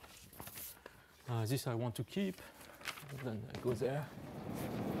 This I want to keep. Then I go there.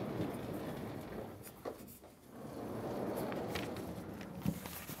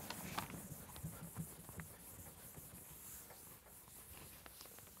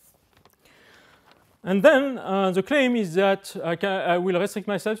 And then the claim is that I will restrict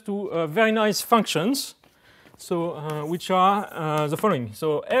myself to very nice functions, so which are the following.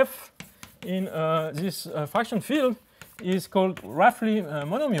 So f in this fraction field is called roughly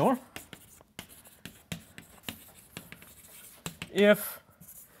monomial if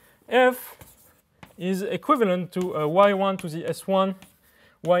f is equivalent to y1 to the s1,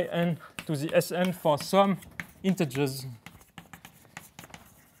 yn to the sn for some integers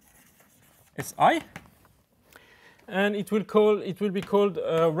si, and it will be called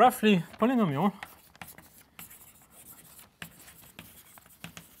roughly polynomial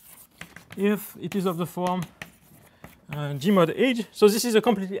if it is of the form G mod H. So this is a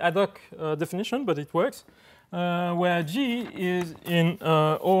completely ad hoc definition, but it works, where G is in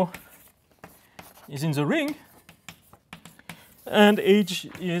O is in the ring, and H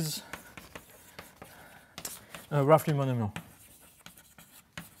is roughly monomial.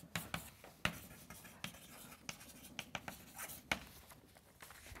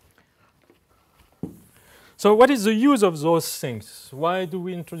 So what is the use of those things? Why do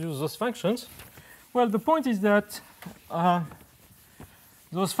we introduce those functions? Well, the point is that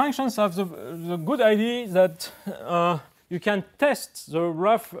those functions have the good idea that you can test the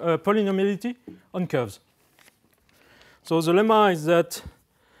rough polynomiality on curves. So the lemma is that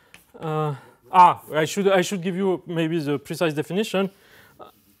I should give you maybe the precise definition.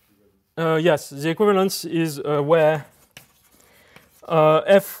 Yes, the equivalence is where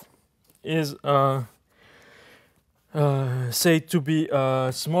f is say to be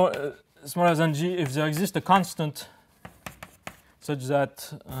smaller than g if there exists a constant such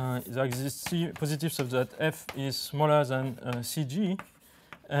that there exists C positive such that f is smaller than cg,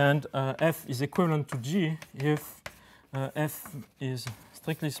 and f is equivalent to g if f is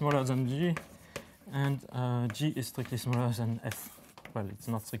strictly smaller than g and g is strictly smaller than f. Well, it's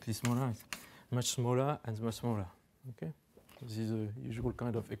not strictly smaller, it's much smaller and much smaller. Okay, this is a usual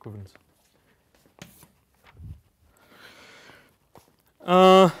kind of equivalence.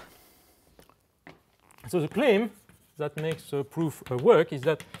 So the claim that makes the proof work is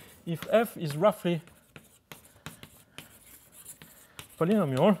that if f is roughly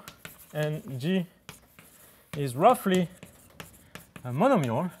polynomial and g is roughly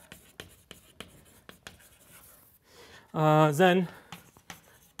monomial, then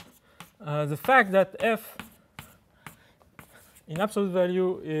the fact that f in absolute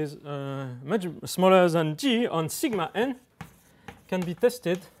value is much smaller than g on sigma n can be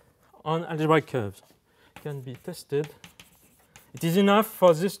tested on algebraic curves. Can be tested. It is enough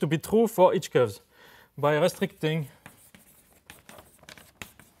for this to be true for each curve by restricting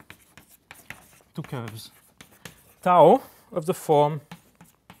to curves tau of the form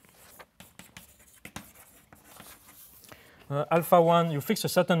alpha 1. You fix a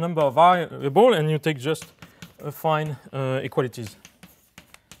certain number of variables and you take just fine equalities.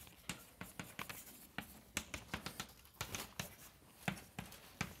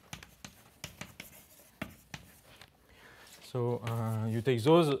 So you take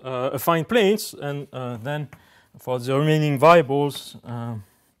those affine planes, and then for the remaining variables,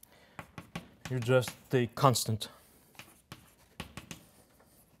 you just take constant.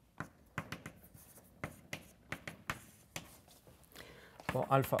 For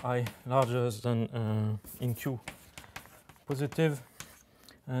alpha I larger than in Q positive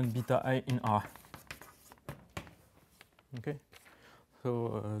and beta I in R. Okay,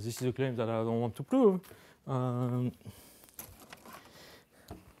 so this is a claim that I don't want to prove.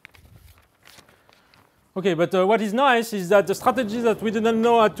 Okay, but what is nice is that the strategy that we didn't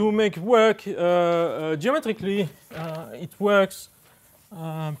know how to make work geometrically, it works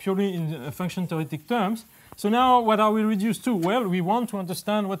purely in function theoretic terms. So now what are we reduced to? Well, we want to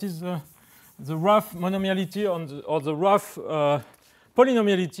understand what is the rough monomiality or the rough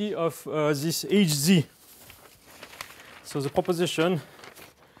polynomiality of this HZ. So the proposition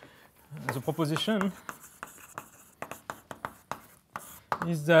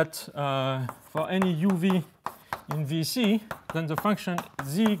is that for any uv in VC, then the function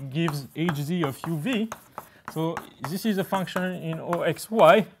z gives hz of uv. So this is a function in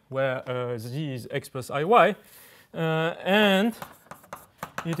OXY, where z is x plus iy, and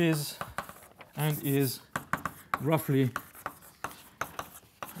it is roughly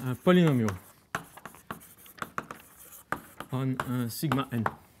polynomial on sigma n.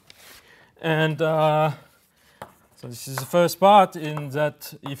 And so this is the first part, in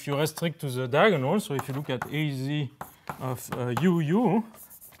that if you restrict to the diagonal, so if you look at az of uu,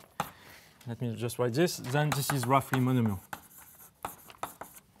 let me just write this, then this is roughly monomial.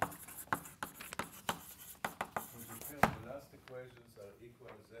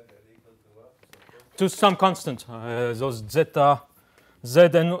 To some constant. Those zeta, z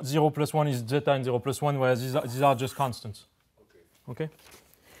and 0 plus 1 is zeta and 0 plus 1, whereas these are just constants. Okay?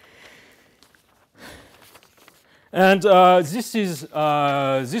 And this is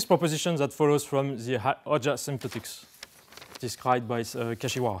this proposition that follows from the Hodge asymptotics described by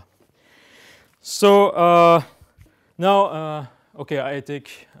Kashiwara. So now, okay, I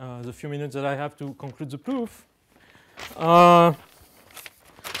take the few minutes that I have to conclude the proof. So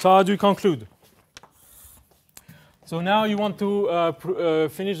how do you conclude? So now you want to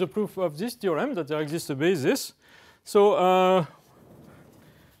finish the proof of this theorem, that there exists a basis. So,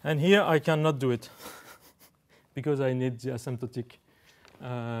 and here I cannot do it because I need the asymptotic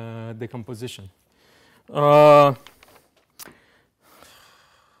decomposition.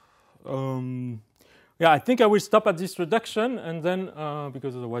 Yeah, I think I will stop at this reduction, and then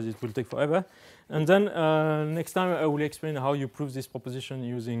because otherwise it will take forever. And then next time I will explain how you prove this proposition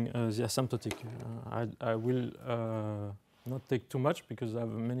using the asymptotic. I will not take too much because I have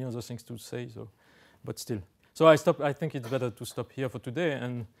many other things to say. So, but still. So I stop. I think it's better to stop here for today.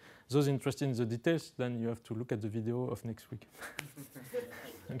 And those interested in the details, then you have to look at the video of next week.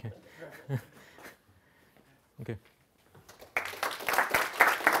 Okay. Okay.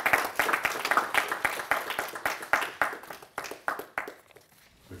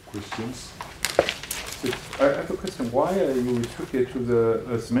 Questions? So I have a question. Why are you restricted to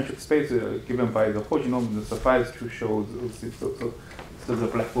the symmetric space given by the Hodge norm that suffices to show the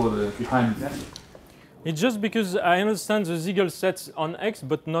blackboard behind that? It's just because I understand the Siegel sets on X,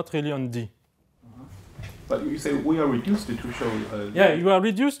 but not really on D. But you say we are reduced to show. Yeah, you are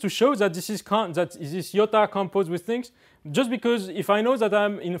reduced to show that this is this iota composed with things. Just because if I know that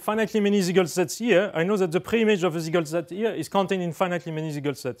I'm in finitely many Siegel sets here, I know that the pre-image of a Siegel set here is contained in finitely many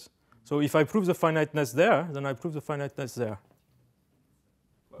Siegel sets. So if I prove the finiteness there, then I prove the finiteness there.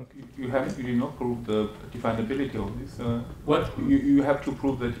 You did not prove the definability of this. What? You have to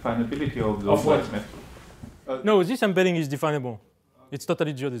prove the definability of the method. No, this embedding is definable. It's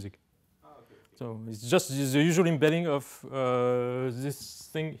totally geodesic. So it's just the usual embedding of this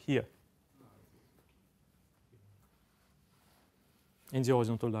thing here in the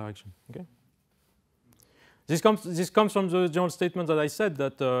horizontal direction. Okay. This comes from the general statement that I said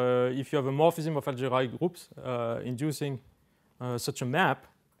that if you have a morphism of algebraic groups inducing such a map,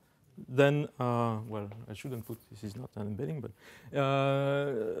 then well, I shouldn't put this is not an embedding, but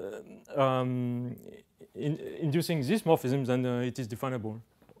inducing this morphism, then it is definable.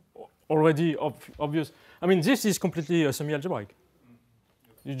 Already obvious. I mean, this is completely semi-algebraic.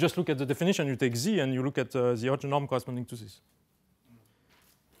 You just look at the definition, you take Z, and you look at the Hodge norm corresponding to this.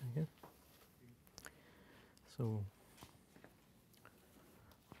 Okay. So,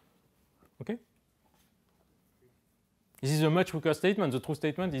 okay. This is a much weaker statement. The true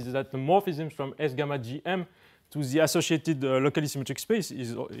statement is that the morphisms from S gamma GM to the associated locally symmetric space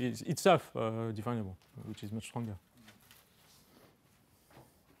is itself definable, which is much stronger.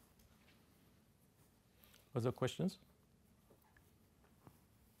 Other questions?